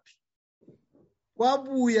ngaphi.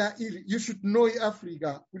 Kwabuya, you should know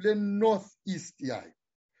iAfrica kule northeast yayo.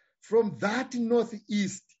 From that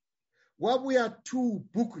northeast, kwabuya 2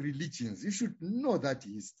 book religions. You should know that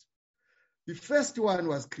history. The first one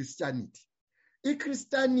was Christianity.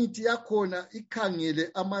 I-Christianity yakhona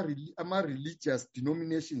ikhangele ama-religious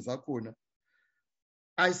denominations akhona.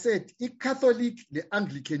 I said, i-Catholic, the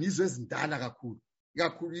Anglican, izwe ezindala kakhulu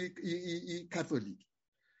i-Catholic.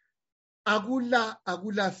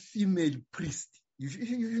 Agula female priest.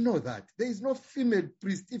 You know that. There is no female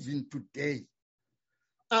priest even today.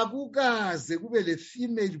 Akukaze kube le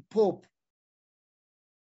female pope.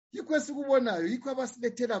 Yikho esikubonayo, yikho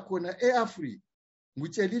abasilethela khona e-Africa.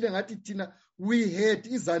 Ngitshelile ngathi thina, we had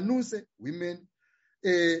izanuse, women,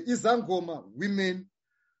 izangoma, women,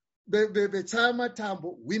 bechaya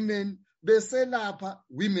amathambo, women, beselapha,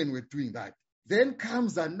 women were doing that. Then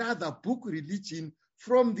comes another book religion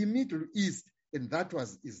from the Middle East, and that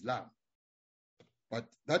was Islam. But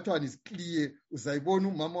that one is clear. Uzayibona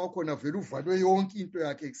umama wakhona vele uvalwe yonke into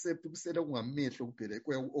yakhe except ukusela kungamehlo kuphela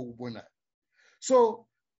okubonayo. So,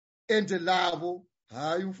 and labo,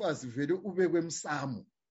 hayi umfazi vele ubekwe emsamo.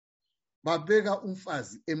 Babeka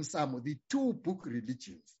umfazi emsamo, the 2 book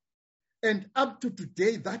religions. And up to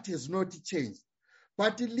today, that has not changed.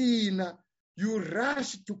 But Lina, you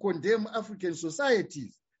rush to condemn African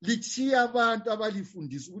societies. Lichiya abantu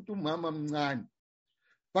abalifundisa ukuthi umama mncane.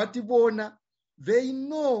 But bona, they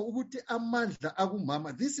know ukuthi amandla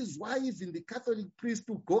akumama. This is why even the Catholic priest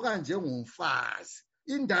ugqoka njengomfazi.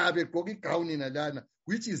 Indaba egqoka igawuni nalana,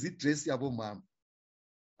 which is idress yabo mama.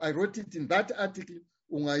 I wrote it in that article.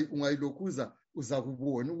 Ungayilokhuza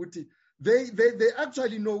uzakubona ukuthi they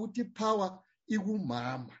actually know ukuthi power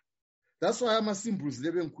ikumama. That's why ama-symbols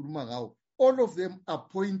lebe ngikhuluma ngawo, all of them are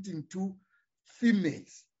pointing to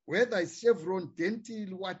females, whether it's chevron,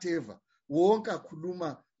 dental, whatever. Wonke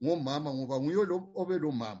akhuluma ngomama ngoba nguye lo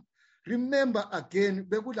obelo mama. Remember again,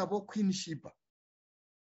 bekulabo Queen Sheba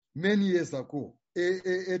many years ago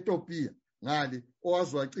eEthiopia ngale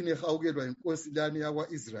owazwagcina ehawukelwa inkosi lani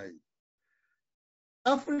yakwa-Israel.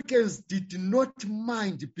 Africans did not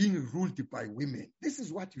mind being ruled by women. This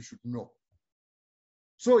is what you should know.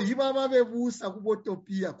 So yibaba bebusa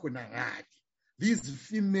kuboTopia khona ngale. These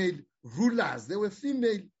female rulers, they were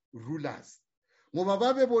female rulers. Ngoba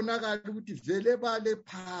babebonakala ukuthi vele bale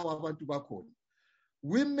power abantu bakhona.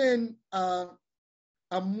 Women are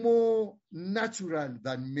more natural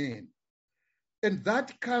than men. And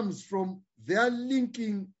that comes from their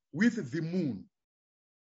linking with the moon.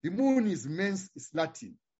 The moon is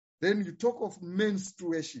Latin. Then you talk of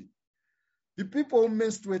menstruation. The people who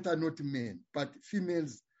menstruate are not men, but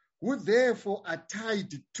females who therefore are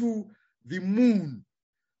tied to the moon.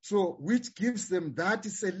 So, which gives them that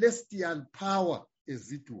celestial power,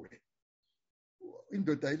 as it were.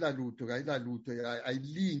 I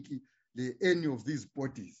link any of these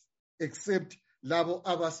bodies, except labo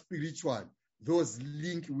aba spiritual, those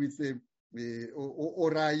linked with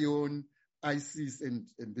Orion, Isis, and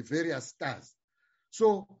the various stars.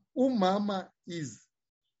 So, umama is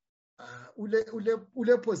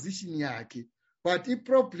ule position yake, but the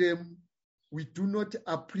problem, we do not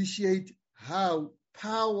appreciate how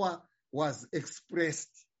power was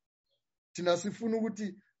expressed. Thina sifuna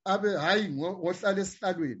ukuthi abe hayi ngohlala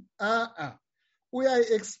esihlalweni.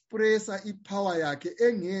 Uyayi-expressa ipower yakhe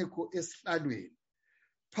engekho esihlalweni.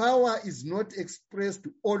 Power is not expressed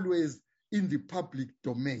always in the public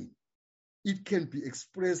domain. It can be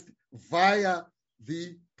expressed via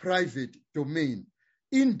the private domain.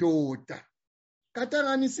 Indoda.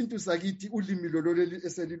 Katangani sintu sakithi ulimi lololeli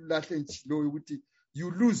eselilulahle nchilo ukuthi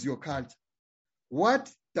you lose your culture.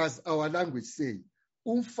 What does our language say?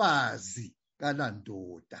 Umfazi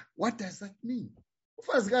kalandoda. What does that mean?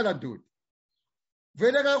 Umfazi kalandoda.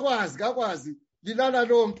 Vele kakwazi lilala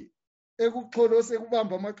lonke ekuxholose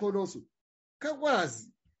kubamba amaqholoso.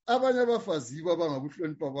 Kakwazi abanye abafazi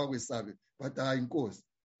abangakuhlonipha bakwesabe but hayi inkosi.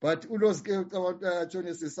 But ulosike abantu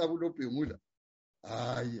atshone sesaba ulobhengula.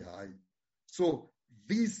 Hayi. So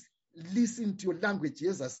this, listen to your language.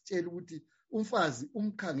 Yes, asitshela ukuthi umfazi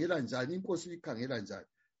umkhangela njani, inkosi uyikhangela njani.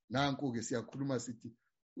 Nanku ke siyakhuluma sithi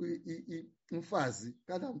umfazi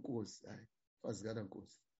kalankosi, umfazi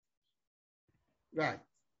kalankosi. Right.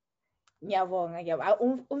 Ngiyabonga.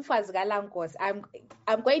 Umfazi kalankosi.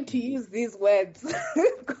 I'm going to use these words.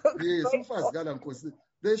 Yes, umfazi kalankosi.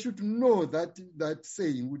 they should know that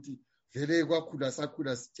saying, uti, vele kwakhula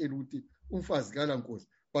sakhula sitshela ukuthi umfazi kalankosi.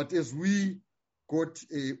 But as we got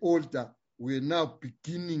older, we're now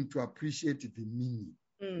beginning to appreciate the meaning.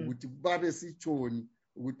 Ukuthi babe sitshoni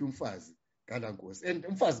ukuthi umfazi kalankosi. And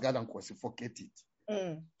umfazi kalankosi, forget it.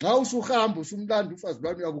 Xa usuhamba usumlanda umfazi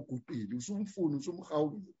lwana uyakuguqile, usumfuna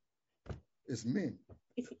usumhawukile. As men.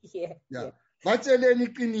 Yeah. Batsheleni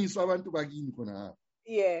iqiniso abantu bakini khona ngapha.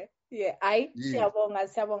 Yeah.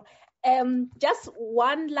 Siyabonga. Just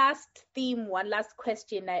one last theme, one last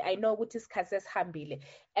question. I know ukuthi isikhathi sesihambile.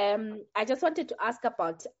 I just wanted to ask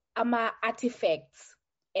about artifacts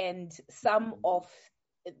and some of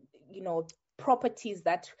properties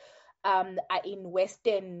that are in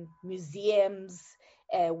Western museums,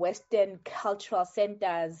 Western cultural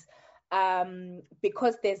centers,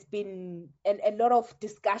 because there's been a lot of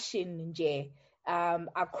discussion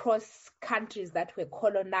across countries that were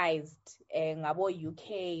colonized, ngabo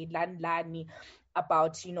UK, Lani,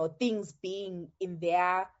 about things being in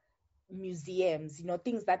their museums,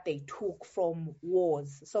 things that they took from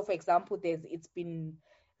wars. So, for example, it's been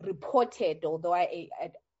reported, although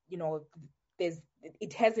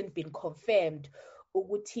it hasn't been confirmed,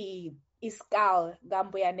 ukuthi iskal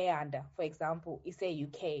Gamboya Neanda, for example, is a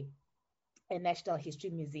UK, a National History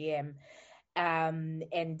Museum. And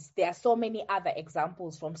there are so many other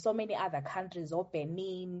examples from so many other countries, or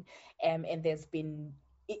Benin, and there's been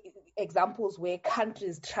examples where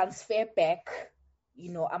countries transfer back,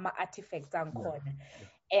 artifacts and corner.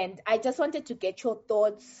 And I just wanted to get your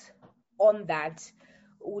thoughts on that,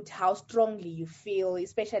 with how strongly you feel,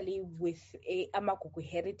 especially with Amagugu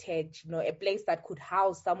heritage, a place that could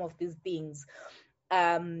house some of these things.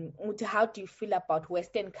 How do you feel about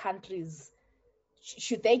Western countries?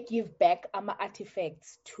 Should they give back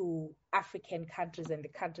artifacts to African countries and the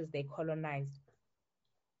countries they colonized?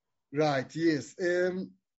 Right, yes.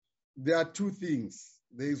 There are two things.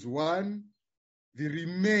 There's one, the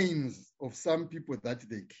remains of some people that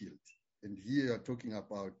they killed. And here you're talking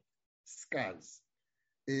about skulls.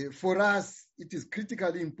 For us, it is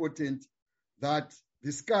critically important that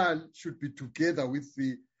the skull should be together with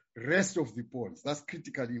the rest of the bones. That's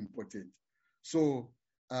critically important. So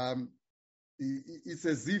it's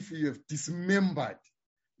as if you have dismembered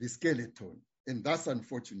the skeleton, and that's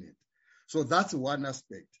unfortunate. So that's one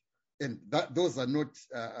aspect. And those are not,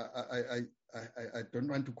 I don't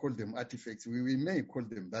want to call them artifacts. We may call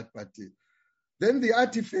them that, but then the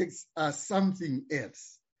artifacts are something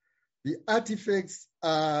else. The artifacts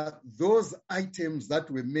are those items that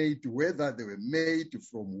were made, whether they were made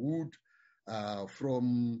from wood,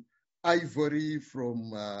 from ivory,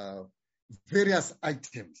 from various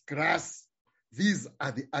items, grass. These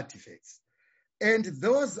are the artifacts. And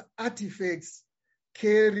those artifacts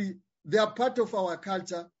they are part of our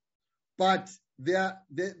culture, but there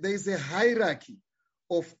is a hierarchy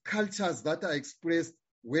of cultures that are expressed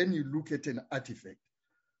when you look at an artifact.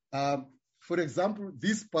 For example,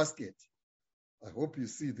 this basket, I hope you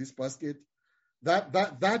see this basket,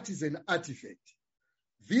 that is an artifact.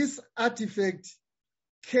 This artifact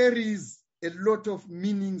carries a lot of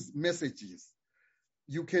meanings, messages.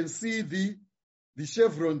 You can see the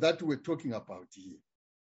chevron that we're talking about here.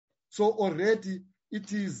 So already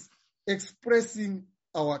it is expressing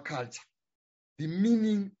our culture, the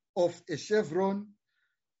meaning of a chevron,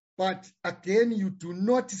 but again, you do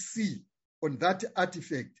not see on that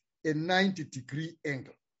artifact a 90-degree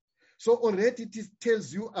angle. So already it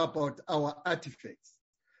tells you about our artifacts.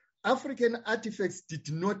 African artifacts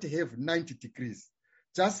did not have 90 degrees.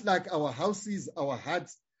 Just like our houses, our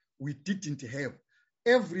huts, we didn't have.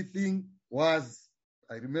 Everything was,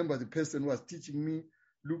 I remember the person was teaching me,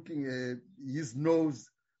 looking at his nose,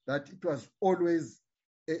 that it was always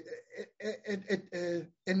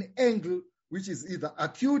an angle which is either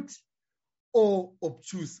acute or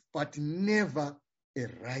obtuse, but never a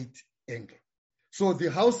right angle. So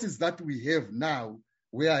the houses that we have now,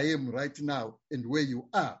 where I am right now and where you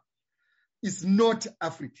are, is not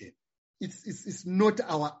African. It's not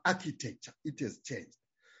our architecture. It has changed.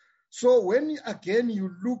 So when again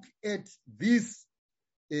you look at this,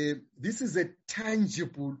 this is a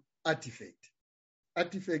tangible artifact,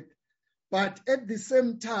 but at the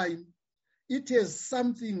same time, it has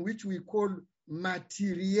something which we call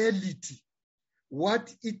materiality,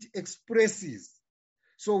 what it expresses.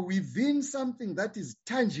 So within something that is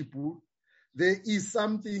tangible, there is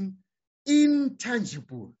something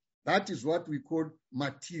intangible. That is what we call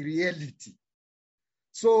materiality.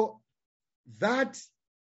 So that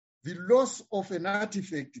the loss of an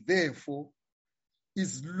artifact, therefore,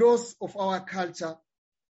 is loss of our culture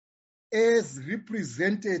as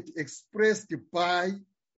represented, expressed by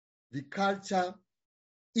the culture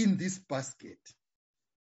in this basket,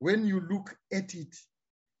 when you look at it,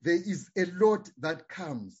 there is a lot that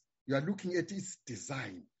comes. You are looking at its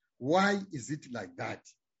design. Why is it like that?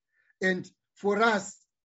 And for us,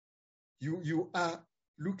 you are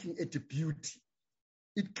looking at the beauty.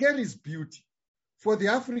 It carries beauty. For the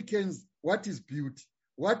Africans, what is beauty?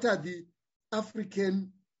 What are the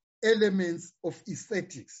African elements of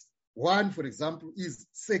aesthetics? One, for example, is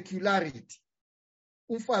secularity.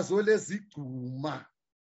 Umfazi olezigquma,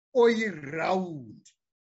 oyi-round.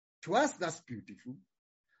 To us, that's beautiful.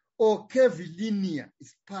 Or curvilinear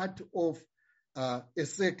is part of a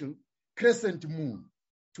circle, crescent moon.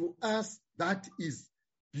 To us, that is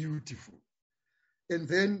beautiful. And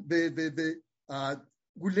then the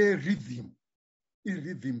rhythm. In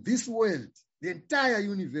rhythm, this world, the entire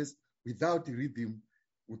universe, without rhythm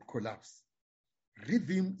would collapse.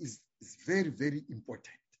 Rhythm is very, very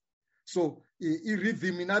important. So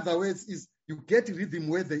rhythm, in other words, is you get rhythm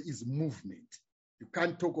where there is movement. You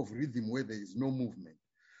can't talk of rhythm where there is no movement.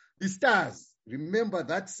 The stars, remember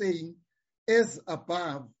that saying, as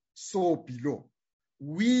above, so below.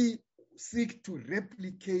 We seek to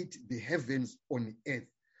replicate the heavens on earth.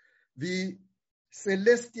 The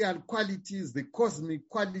celestial qualities, the cosmic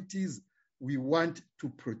qualities, we want to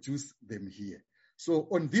produce them here. So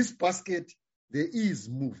on this basket, there is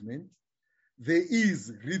movement, there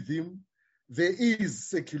is rhythm, there is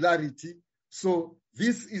secularity. So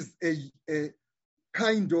this is a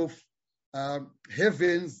kind of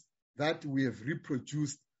heavens that we have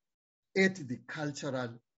reproduced at the cultural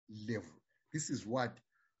level. This is what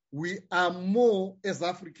we are more, as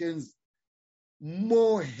Africans,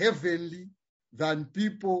 more heavenly than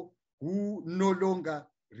people who no longer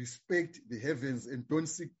respect the heavens and don't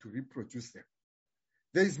seek to reproduce them.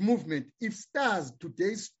 There is movement. If stars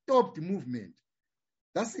today stopped movement,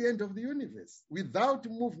 that's the end of the universe. Without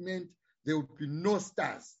movement, there would be no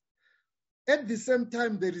stars. At the same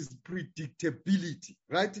time, there is predictability.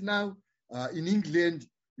 Right now, in England,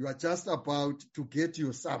 you are just about to get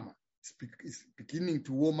your summer. It's beginning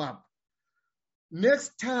to warm up.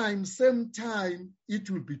 Next time, same time, it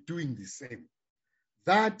will be doing the same.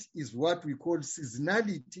 That is what we call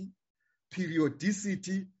seasonality,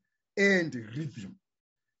 periodicity, and rhythm.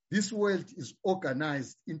 This world is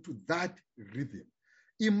organized into that rhythm.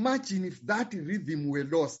 Imagine if that rhythm were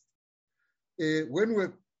lost. When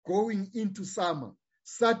we're going into summer,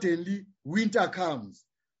 suddenly winter comes.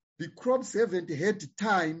 The crops haven't had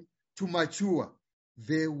time to mature.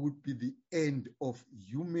 There would be the end of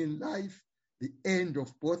human life, the end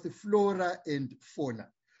of both flora and fauna.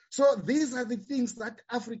 So these are the things that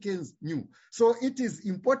Africans knew. So it is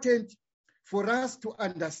important for us to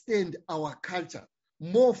understand our culture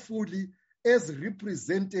more fully as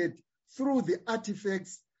represented through the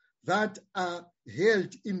artifacts that are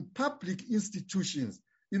held in public institutions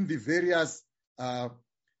in the various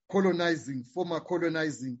former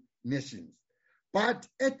colonizing nations. But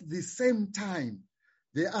at the same time,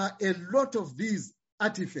 there are a lot of these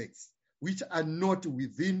artifacts which are not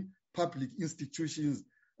within public institutions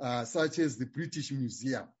such as the British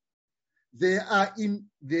Museum. They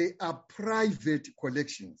are private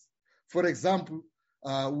collections. For example,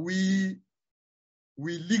 we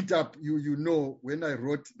linked up, you know, when I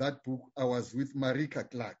wrote that book, I was with Marika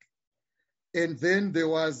Clark. And then there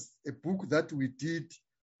was a book that we did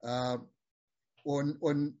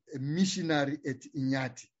on a missionary at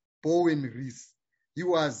Nyathi, Bowen Rees. He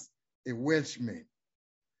was a Welshman.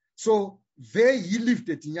 So he lived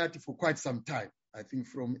at Nyathi for quite some time, I think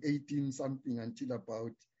from 18 something until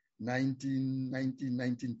about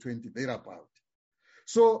 1920, thereabout.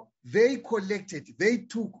 So they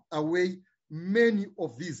took away many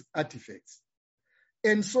of these artifacts.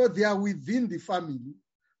 And so they are within the family,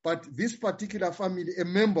 but this particular family, a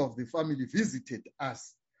member of the family visited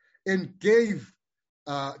us and gave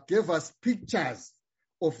us pictures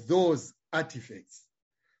of those artifacts.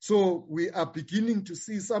 So we are beginning to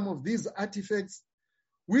see some of these artifacts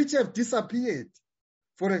which have disappeared.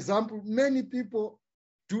 For example, many people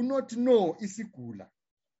do not know isigula.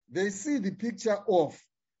 They see the picture of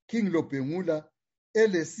King Lopengula,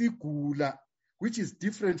 Elesigula, which is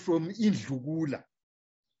different from Indlugula.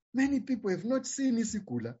 Many people have not seen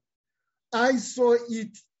isigula. I saw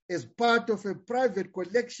it as part of a private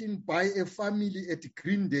collection by a family at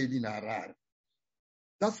Greendale in Harare.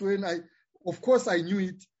 That's when of course I knew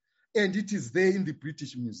it, and it is there in the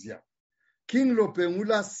British Museum. King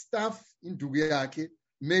Lopengula's staff in Dugeyake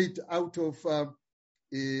made out of a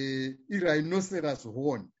rhinoceros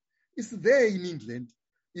horn. It's there in England,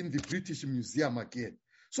 in the British Museum again.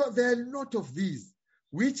 So there are a lot of these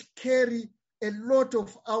which carry a lot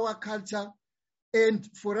of our culture. And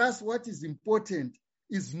for us, what is important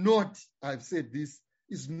is not, I've said this,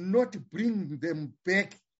 is not bringing them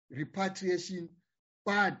back, repatriation,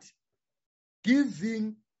 but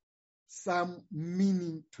giving some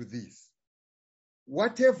meaning to this.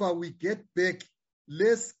 Whatever we get back,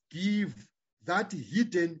 let's give that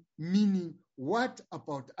hidden meaning. What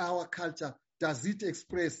about our culture does it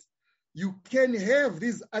express? You can have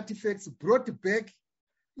these artifacts brought back.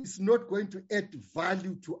 It's not going to add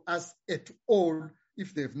value to us at all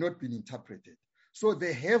if they've not been interpreted. So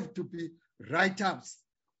there have to be write-ups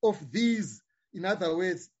of these, in other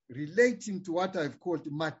words, relating to what I've called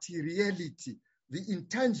materiality, the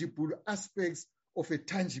intangible aspects of a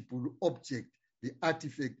tangible object, the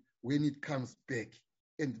artifact, when it comes back.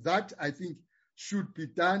 And that, I think, should be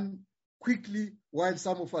done quickly while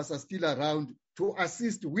some of us are still around to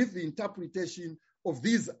assist with the interpretation of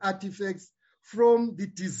these artifacts from the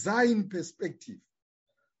design perspective.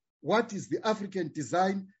 What is the African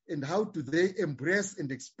design and how do they embrace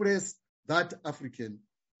and express that African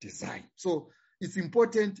design? So it's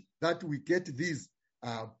important that we get these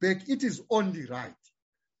back. It is only right.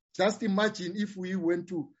 Just imagine if we went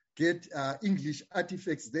to get English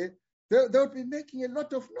artifacts there, they would be making a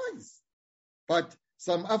lot of noise. But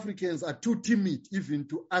some Africans are too timid even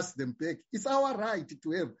to ask them back. It's our right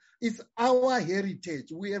to have. It's our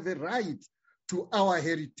heritage. We have a right to our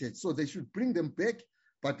heritage. So they should bring them back.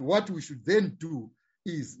 But what we should then do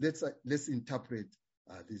is let's interpret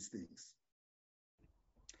these things.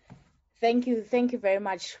 Thank you very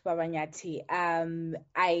much, Baba Nyathi. I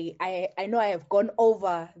know I have gone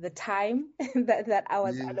over the time that I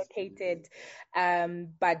was allocated,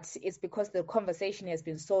 but it's because the conversation has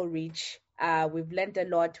been so rich. We've learned a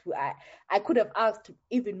lot. I could have asked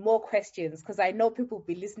even more questions because I know people will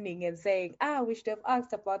be listening and saying, we should have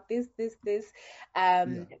asked about this.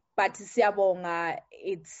 But Siyabonga,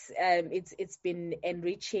 it's been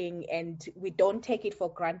enriching, and we don't take it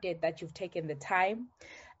for granted that you've taken the time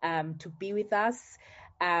to be with us.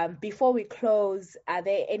 Before we close, are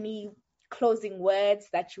there any closing words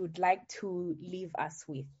that you would like to leave us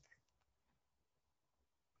with?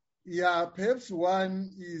 Yeah, perhaps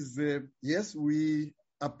one is, yes, we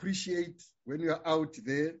appreciate when you are out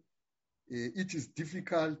there. It is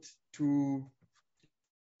difficult to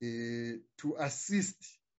assist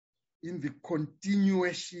in the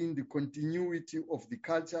continuity of the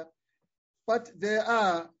culture. But there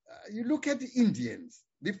are, you look at the Indians,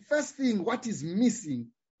 the first thing what is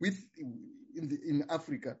missing in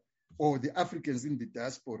Africa, or the Africans in the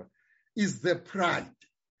diaspora, is the pride.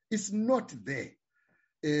 It's not there.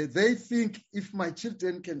 They think if my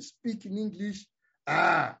children can speak in English,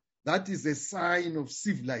 that is a sign of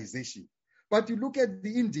civilization. But you look at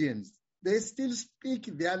the Indians, they still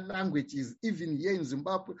speak their languages, even here in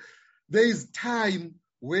Zimbabwe. There is time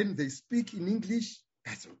when they speak in English,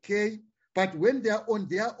 that's okay. But when they are on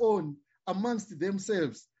their own, amongst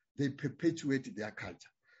themselves, they perpetuate their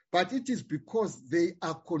culture. But it is because they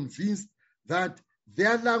are convinced that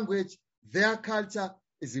their language, their culture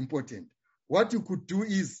is important. What you could do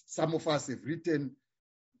is, some of us have written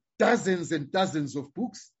dozens and dozens of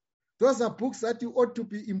books. Those are books that you ought to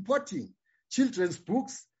be importing. Children's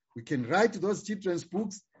books, we can write those children's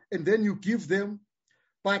books and then you give them.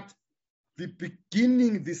 But the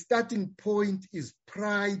beginning, the starting point is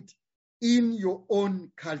pride in your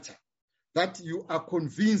own culture, that you are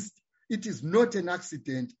convinced it is not an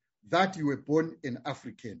accident that you were born an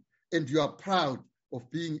African and you are proud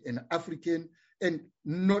of being an African and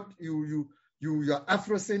not you are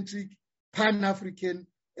Afrocentric, Pan-African,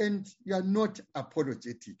 and you are not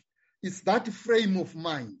apologetic. It's that frame of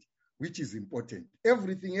mind which is important.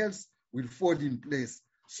 Everything else will fall in place.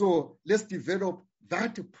 So let's develop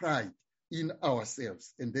that pride in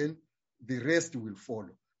ourselves, and then the rest will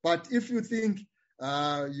follow. But if you think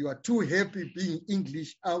you are too happy being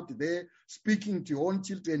English out there, speaking to your own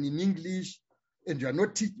children in English, and you are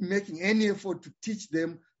not making any effort to teach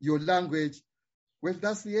them your language, well,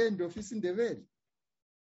 that's the end of Isindebele.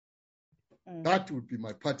 That would be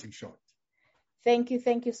my parting shot. Thank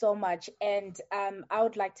you so much. And I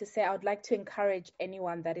would like to encourage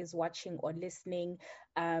anyone that is watching or listening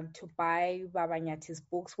to buy Baba Nyathi's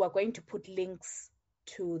books. We're going to put links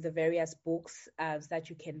to the various books so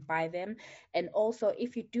that you can buy them. And also,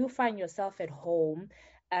 if you do find yourself at home,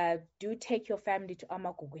 do take your family to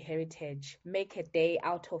Amagugu Heritage. Make a day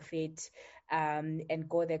out of it and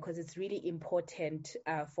go there, because it's really important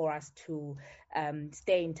for us to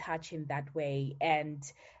stay in touch in that way. And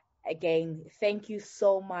again, thank you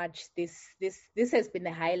so much. This has been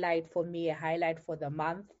a highlight for me, a highlight for the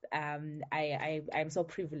month. I'm so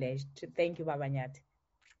privileged. Thank you, Baba Nyathi.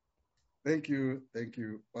 Thank you.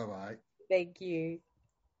 Bye-bye. Thank you.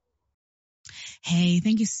 Hey,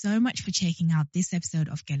 thank you so much for checking out this episode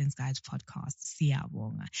of Gellen's Guys podcast.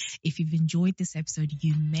 Siyabonga. If you've enjoyed this episode,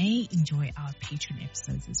 you may enjoy our Patreon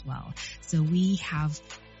episodes as well. So we have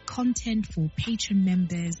content for Patreon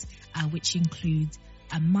members, which includes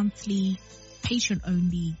a monthly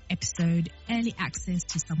Patreon-only episode, early access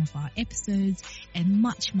to some of our episodes, and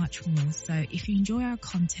much, much more. So if you enjoy our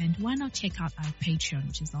content, why not check out our Patreon,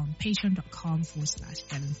 which is on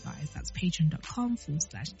patreon.com/GellensGuys. That's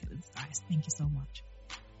patreon.com/GellensGuys. Thank you so much.